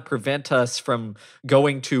want to prevent us from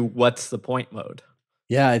going to what's the point mode.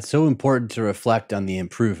 Yeah, it's so important to reflect on the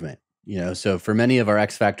improvement. So for many of our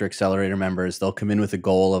X Factor Accelerator members, they'll come in with a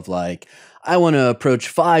goal of like, I want to approach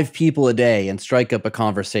 5 people a day and strike up a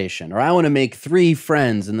conversation, or I want to make 3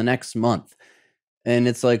 friends in the next month. And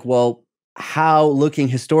it's like, well, how, looking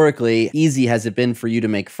historically, easy has it been for you to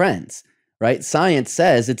make friends, right? Science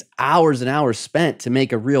says it's hours and hours spent to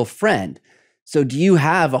make a real friend. So do you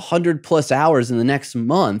have 100+ hours in the next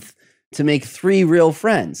month to make 3 real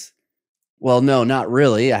friends? Well, no, not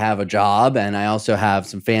really. I have a job and I also have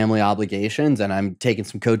some family obligations and I'm taking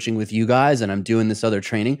some coaching with you guys and I'm doing this other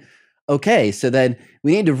training. Okay, so then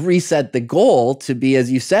we need to reset the goal to be,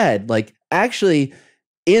 as you said, like actually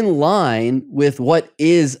in line with what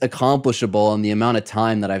is accomplishable and the amount of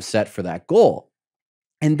time that I've set for that goal.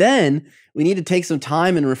 And then we need to take some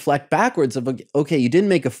time and reflect backwards of, okay, you didn't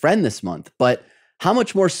make a friend this month, but how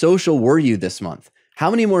much more social were you this month? How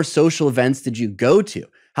many more social events did you go to?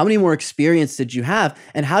 How many more experience did you have?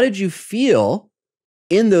 And how did you feel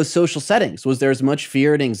in those social settings? Was there as much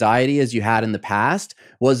fear and anxiety as you had in the past?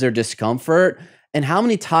 Was there discomfort? And how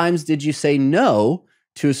many times did you say no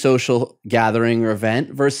to a social gathering or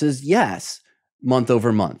event versus yes, month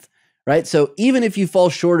over month, right? So even if you fall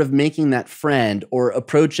short of making that friend or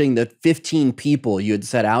approaching the 15 people you had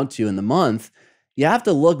set out to in the month, you have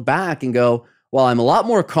to look back and go, well, I'm a lot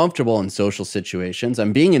more comfortable in social situations.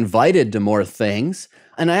 I'm being invited to more things.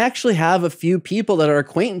 And I actually have a few people that are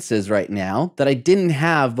acquaintances right now that I didn't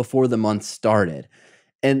have before the month started.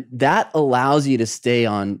 And that allows you to stay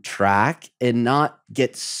on track and not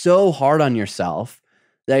get so hard on yourself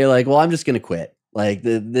that you're like, well, I'm just going to quit. Like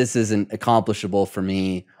this isn't accomplishable for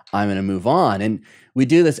me. I'm going to move on. And we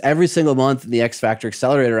do this every single month in the X Factor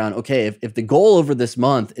Accelerator around, okay, if the goal over this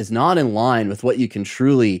month is not in line with what you can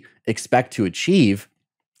truly expect to achieve,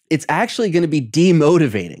 it's actually going to be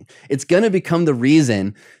demotivating. It's going to become the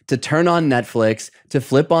reason to turn on Netflix, to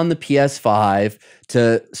flip on the PS5,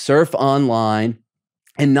 to surf online,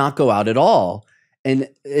 and not go out at all. And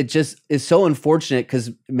it just is so unfortunate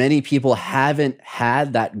because many people haven't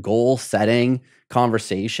had that goal setting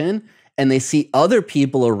conversation, and they see other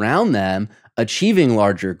people around them achieving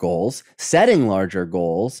larger goals, setting larger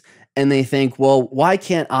goals, and they think, well, why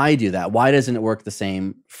can't I do that? Why doesn't it work the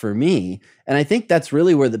same for me? And I think that's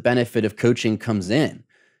really where the benefit of coaching comes in,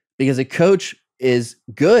 because a coach is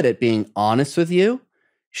good at being honest with you,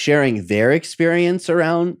 sharing their experience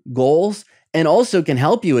around goals, and also can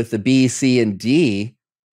help you with the B, C, and D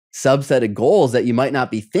subset of goals that you might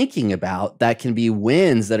not be thinking about that can be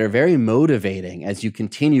wins that are very motivating as you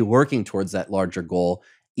continue working towards that larger goal,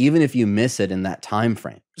 even if you miss it in that time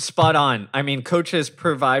frame. Spot on. I mean, coaches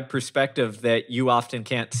provide perspective that you often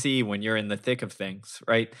can't see when you're in the thick of things,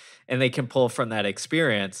 right? And they can pull from that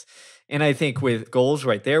experience. And I think with goals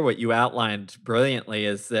right there, what you outlined brilliantly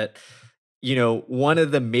is that, you know, one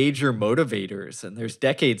of the major motivators, and there's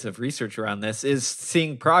decades of research around this, is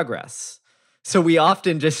seeing progress. So we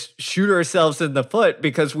often just shoot ourselves in the foot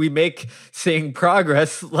because we make seeing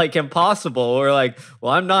progress like impossible. We're like,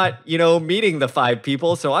 well, I'm not, meeting the 5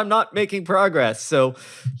 people, so I'm not making progress. So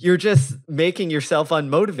you're just making yourself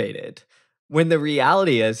unmotivated. When the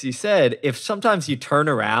reality, as you said, if sometimes you turn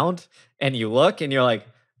around and you look and you're like,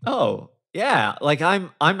 oh, yeah, like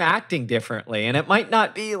I'm acting differently. And it might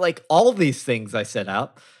not be like all these things I set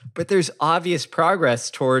out, but there's obvious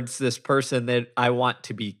progress towards this person that I want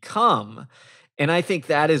to become. And I think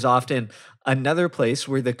that is often another place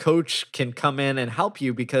where the coach can come in and help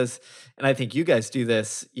you because, and I think you guys do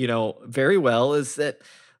this, very well, is that,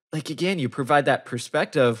 like, again, you provide that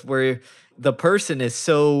perspective where the person is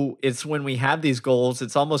it's when we have these goals,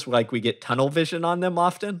 it's almost like we get tunnel vision on them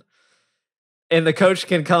often. And the coach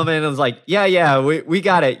can come in and is like, yeah, we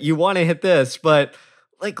got it. You want to hit this, but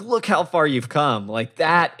like, look how far you've come. Like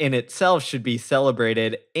that in itself should be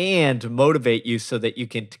celebrated and motivate you so that you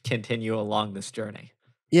can continue along this journey.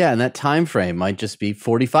 Yeah, and that time frame might just be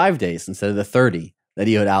 45 days instead of the 30 that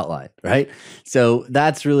you had outlined, right? So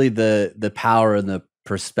that's really the power and the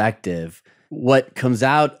perspective. What comes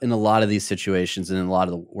out in a lot of these situations and in a lot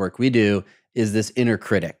of the work we do is this inner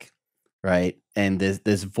critic, right? And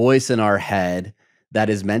this voice in our head that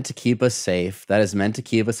is meant to keep us safe, that is meant to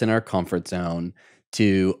keep us in our comfort zone,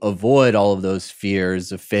 to avoid all of those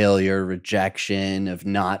fears of failure, rejection, of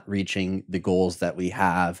not reaching the goals that we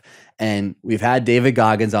have. And we've had David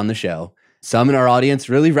Goggins on the show. Some in our audience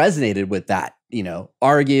really resonated with that,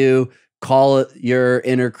 argue, call it your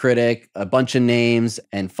inner critic, a bunch of names,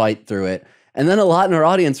 and fight through it. And then a lot in our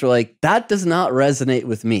audience were like, that does not resonate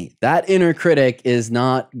with me. That inner critic is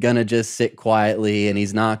not going to just sit quietly and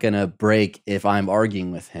he's not going to break if I'm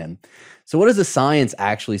arguing with him. So what does the science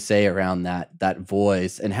actually say around that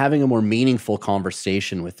voice and having a more meaningful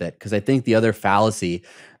conversation with it? Because I think the other fallacy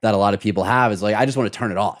that a lot of people have is like, I just want to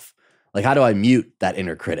turn it off. Like, how do I mute that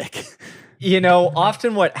inner critic?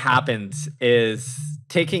 Often what happens is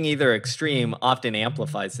taking either extreme often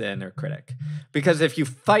amplifies the inner critic. Because if you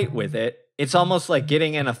fight with it, it's almost like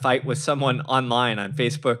getting in a fight with someone online on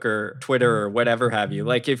Facebook or Twitter or whatever have you.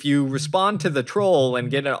 Like if you respond to the troll and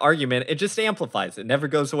get an argument, it just amplifies. It never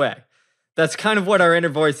goes away. That's kind of what our inner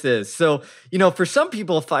voice is. So, for some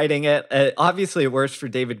people fighting it, obviously it works for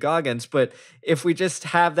David Goggins, but if we just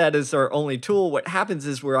have that as our only tool, what happens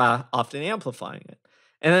is we're often amplifying it.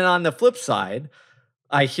 And then on the flip side,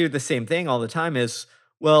 I hear the same thing all the time is,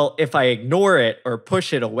 well, if I ignore it or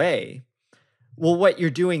push it away, well, what you're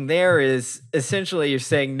doing there is essentially you're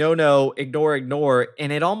saying, no, ignore.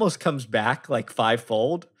 And it almost comes back like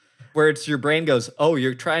 5-fold, where it's your brain goes, oh,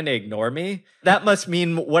 you're trying to ignore me? That must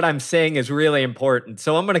mean what I'm saying is really important.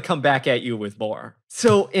 So I'm going to come back at you with more.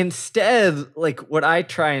 So instead, like what I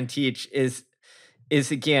try and teach is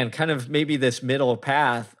again, kind of maybe this middle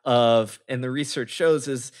path of, and the research shows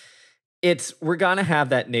is, we're going to have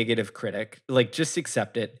that negative critic, like just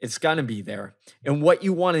accept it. It's going to be there. And what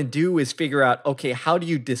you want to do is figure out, okay, how do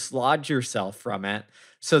you dislodge yourself from it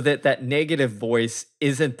so that that negative voice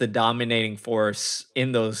isn't the dominating force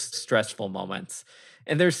in those stressful moments?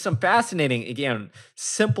 And there's some fascinating, again,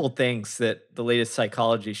 simple things that the latest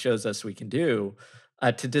psychology shows us we can do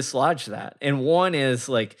to dislodge that. And one is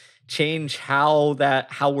like change how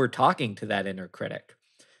we're talking to that inner critic.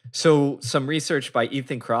 So some research by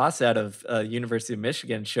Ethan Cross out of University of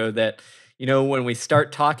Michigan showed that, when we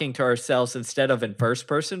start talking to ourselves instead of in first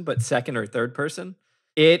person, but second or third person,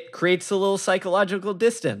 it creates a little psychological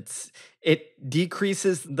distance. It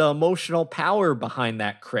decreases the emotional power behind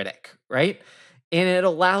that critic, right? And it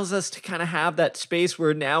allows us to kind of have that space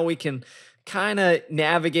where now we can kind of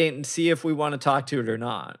navigate and see if we want to talk to it or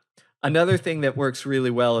not. Another thing that works really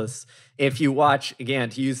well is if you watch, again,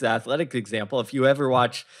 to use the athletic example, if you ever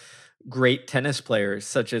watch great tennis players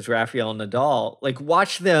such as Rafael Nadal, like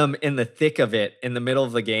watch them in the thick of it in the middle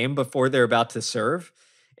of the game before they're about to serve.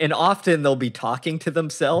 And often they'll be talking to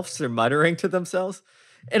themselves or muttering to themselves.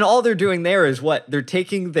 And all they're doing there is what? They're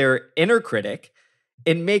taking their inner critic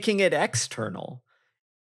and making it external.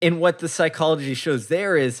 And what the psychology shows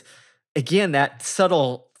there is, again, that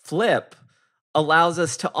subtle flip allows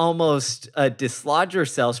us to almost dislodge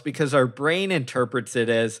ourselves because our brain interprets it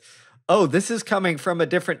as, oh, this is coming from a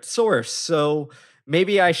different source. So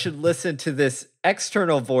maybe I should listen to this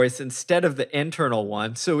external voice instead of the internal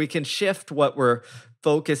one so we can shift what we're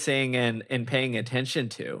focusing and paying attention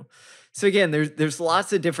to. So again, there's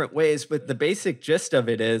lots of different ways, but the basic gist of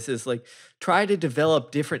it is like try to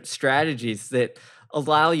develop different strategies that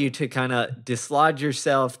allow you to kind of dislodge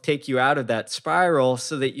yourself, take you out of that spiral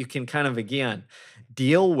so that you can kind of, again,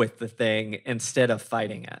 deal with the thing instead of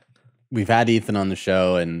fighting it. We've had Ethan on the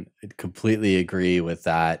show and completely agree with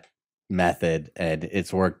that method. And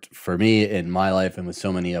it's worked for me in my life and with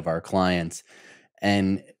so many of our clients.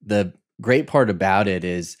 And the great part about it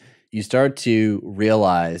is you start to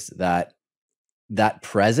realize that that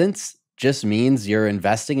presence just means you're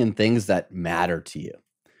investing in things that matter to you.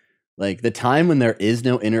 Like the time when there is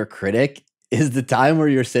no inner critic is the time where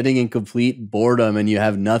you're sitting in complete boredom and you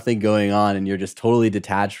have nothing going on and you're just totally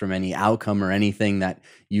detached from any outcome or anything that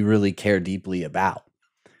you really care deeply about.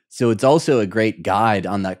 So it's also a great guide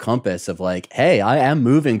on that compass of like, hey, I am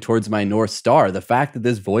moving towards my North Star. The fact that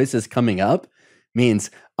this voice is coming up means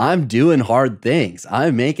I'm doing hard things.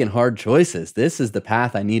 I'm making hard choices. This is the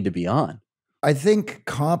path I need to be on. I think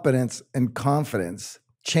competence and confidence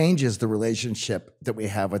changes the relationship that we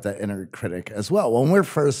have with that inner critic as well. When we're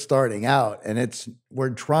first starting out and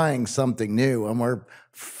we're trying something new and we're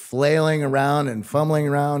flailing around and fumbling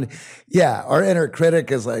around, yeah, our inner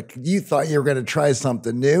critic is like, you thought you were going to try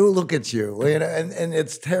something new? Look at you, and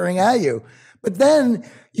it's tearing at you. But then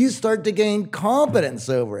you start to gain confidence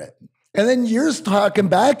over it. And then you're talking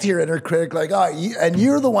back to your inner critic like, and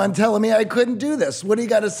you're the one telling me I couldn't do this. What do you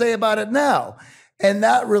got to say about it now? And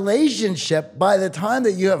that relationship, by the time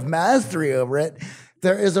that you have mastery over it,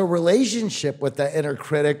 there is a relationship with that inner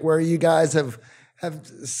critic where you guys have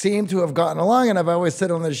seemed to have gotten along. And I've always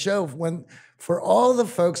said on the show, for all the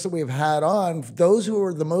folks that we've had on, those who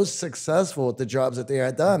were the most successful at the jobs that they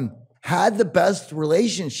had done had the best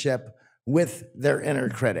relationship with their inner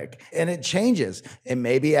critic. And it changes. It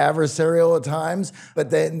may be adversarial at times,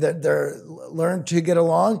 but then they're learned to get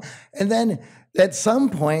along. And then at some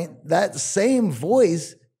point, that same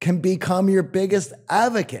voice can become your biggest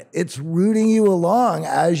advocate. It's rooting you along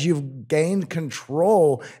as you've gained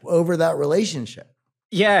control over that relationship.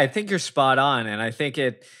 Yeah, I think you're spot on. And I think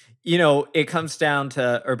it comes down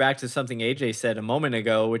to, or back to something AJ said a moment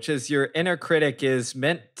ago, which is your inner critic is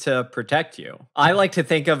meant to protect you. I like to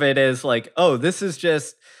think of it as like, oh, this is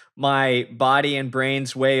just my body and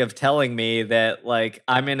brain's way of telling me that like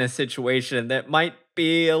I'm in a situation that might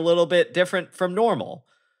be a little bit different from normal.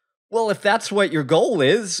 Well, if that's what your goal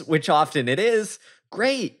is, which often it is,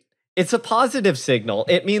 great. It's a positive signal.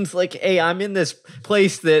 It means like, hey, I'm in this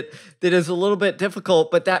place that is a little bit difficult,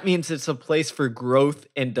 but that means it's a place for growth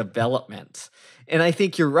and development. And I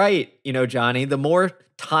think you're right, Johnny, the more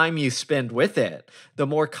time you spend with it, the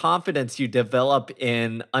more confidence you develop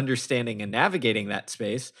in understanding and navigating that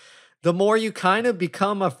space, the more you kind of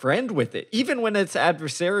become a friend with it, even when it's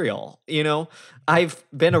adversarial. I've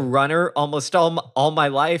been a runner almost all my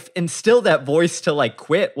life, and still that voice to like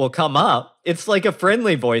quit will come up. It's like a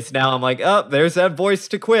friendly voice now. I'm like, oh, there's that voice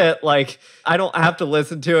to quit. Like, I don't have to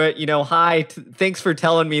listen to it. Hi, thanks for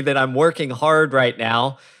telling me that I'm working hard right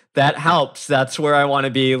now. That helps. That's where I want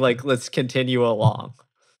to be. Like, let's continue along.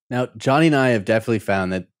 Now, Johnny and I have definitely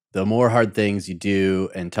found that the more hard things you do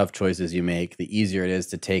and tough choices you make, the easier it is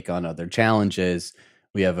to take on other challenges.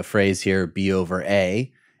 We have a phrase here, B over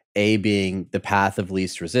A being the path of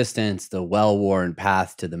least resistance, the well-worn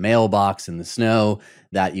path to the mailbox in the snow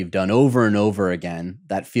that you've done over and over again,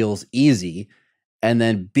 that feels easy. And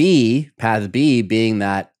then path B being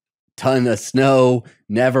that ton of snow,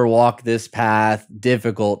 never walk this path,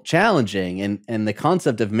 difficult, challenging. And the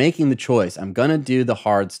concept of making the choice, I'm going to do the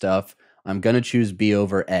hard stuff. I'm going to choose B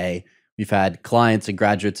over A. We've had clients and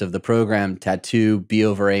graduates of the program tattoo B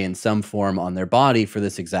over A in some form on their body for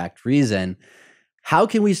this exact reason. How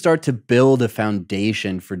can we start to build a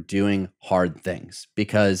foundation for doing hard things?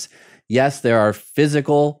 Because yes, there are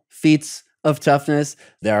physical feats of toughness.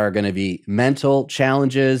 There are going to be mental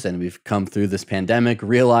challenges, and we've come through this pandemic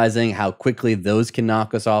realizing how quickly those can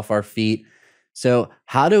knock us off our feet. So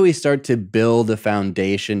how do we start to build a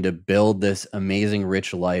foundation to build this amazing,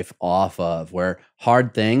 rich life off of, where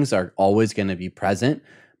hard things are always going to be present,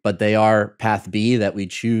 but they are path B that we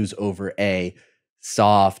choose over A,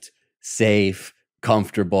 soft, safe,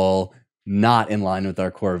 comfortable, not in line with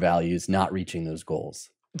our core values, not reaching those goals?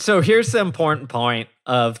 So here's the important point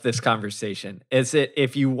of this conversation is that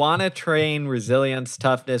if you want to train resilience,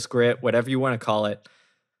 toughness, grit, whatever you want to call it,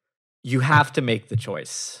 you have to make the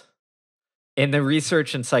choice. And the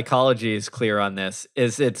research in psychology is clear on this,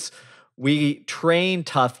 we train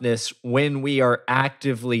toughness when we are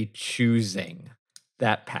actively choosing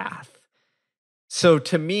that path. So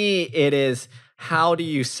to me, it is, how do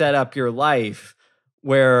you set up your life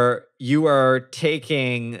where you are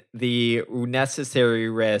taking the necessary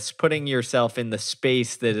risks, putting yourself in the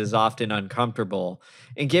space that is often uncomfortable,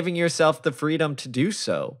 and giving yourself the freedom to do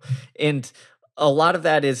so. And a lot of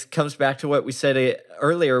that comes back to what we said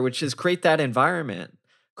earlier, which is create that environment.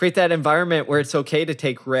 Create that environment where it's okay to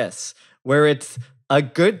take risks, where it's a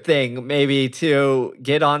good thing maybe to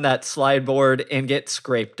get on that slide board and get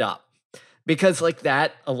scraped up. Because like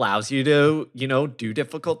that allows you to, do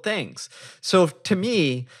difficult things. So to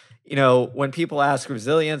me, when people ask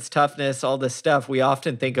resilience, toughness, all this stuff, we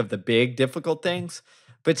often think of the big difficult things.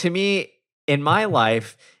 But to me, in my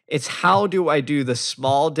life, it's how do I do the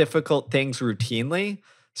small difficult things routinely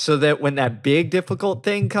so that when that big difficult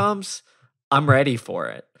thing comes, I'm ready for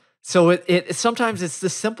it. So it sometimes it's the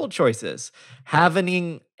simple choices,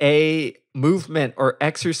 having a movement or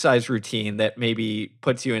exercise routine that maybe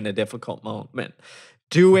puts you in a difficult moment,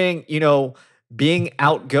 doing, being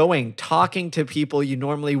outgoing, talking to people you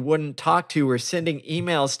normally wouldn't talk to, or sending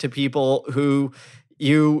emails to people who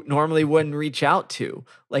you normally wouldn't reach out to,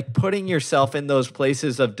 like putting yourself in those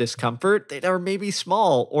places of discomfort that are maybe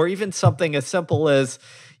small, or even something as simple as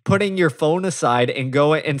putting your phone aside and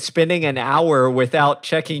going and spending an hour without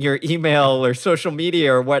checking your email or social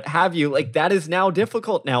media or what have you. Like that is now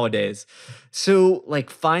difficult nowadays. So like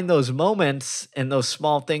find those moments and those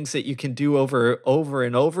small things that you can do over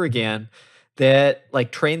and over again that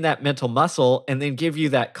like train that mental muscle and then give you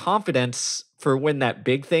that confidence for when that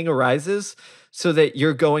big thing arises, so that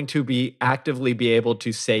you're going to be actively be able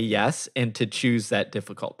to say yes and to choose that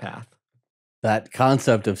difficult path. That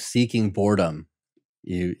concept of seeking boredom,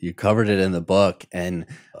 you covered it in the book. And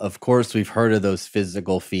of course, we've heard of those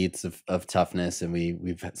physical feats of toughness, and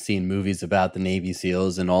we've seen movies about the Navy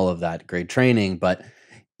SEALs and all of that great training. But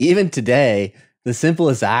even today, the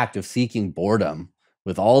simplest act of seeking boredom,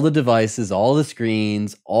 with all the devices, all the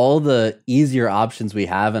screens, all the easier options we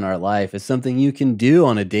have in our life, is something you can do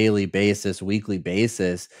on a daily basis, weekly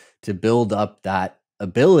basis, to build up that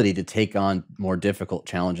ability to take on more difficult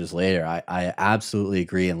challenges later. I absolutely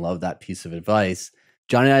agree and love that piece of advice.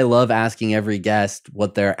 Johnny and I love asking every guest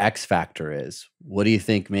what their X factor is. What do you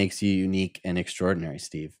think makes you unique and extraordinary,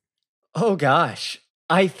 Steve? Oh gosh.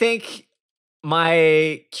 I think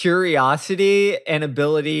my curiosity and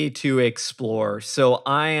ability to explore. So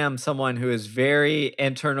I am someone who is very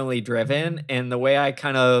internally driven, and the way I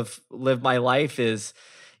kind of live my life is,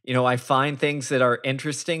 I find things that are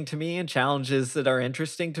interesting to me and challenges that are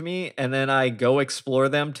interesting to me, and then I go explore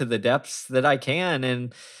them to the depths that I can,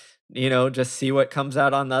 and just see what comes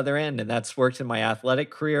out on the other end. And that's worked in my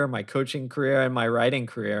athletic career, my coaching career, and my writing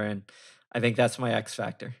career. And I think that's my X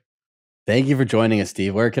factor. Thank you for joining us,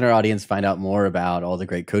 Steve. Where can our audience find out more about all the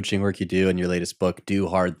great coaching work you do and your latest book, Do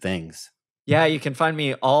Hard Things? Yeah, you can find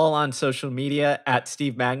me all on social media at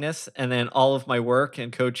Steve Magness, and then all of my work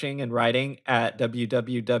and coaching and writing at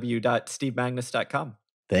www.stevemagness.com.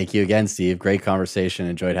 Thank you again, Steve. Great conversation.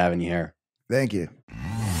 Enjoyed having you here. Thank you.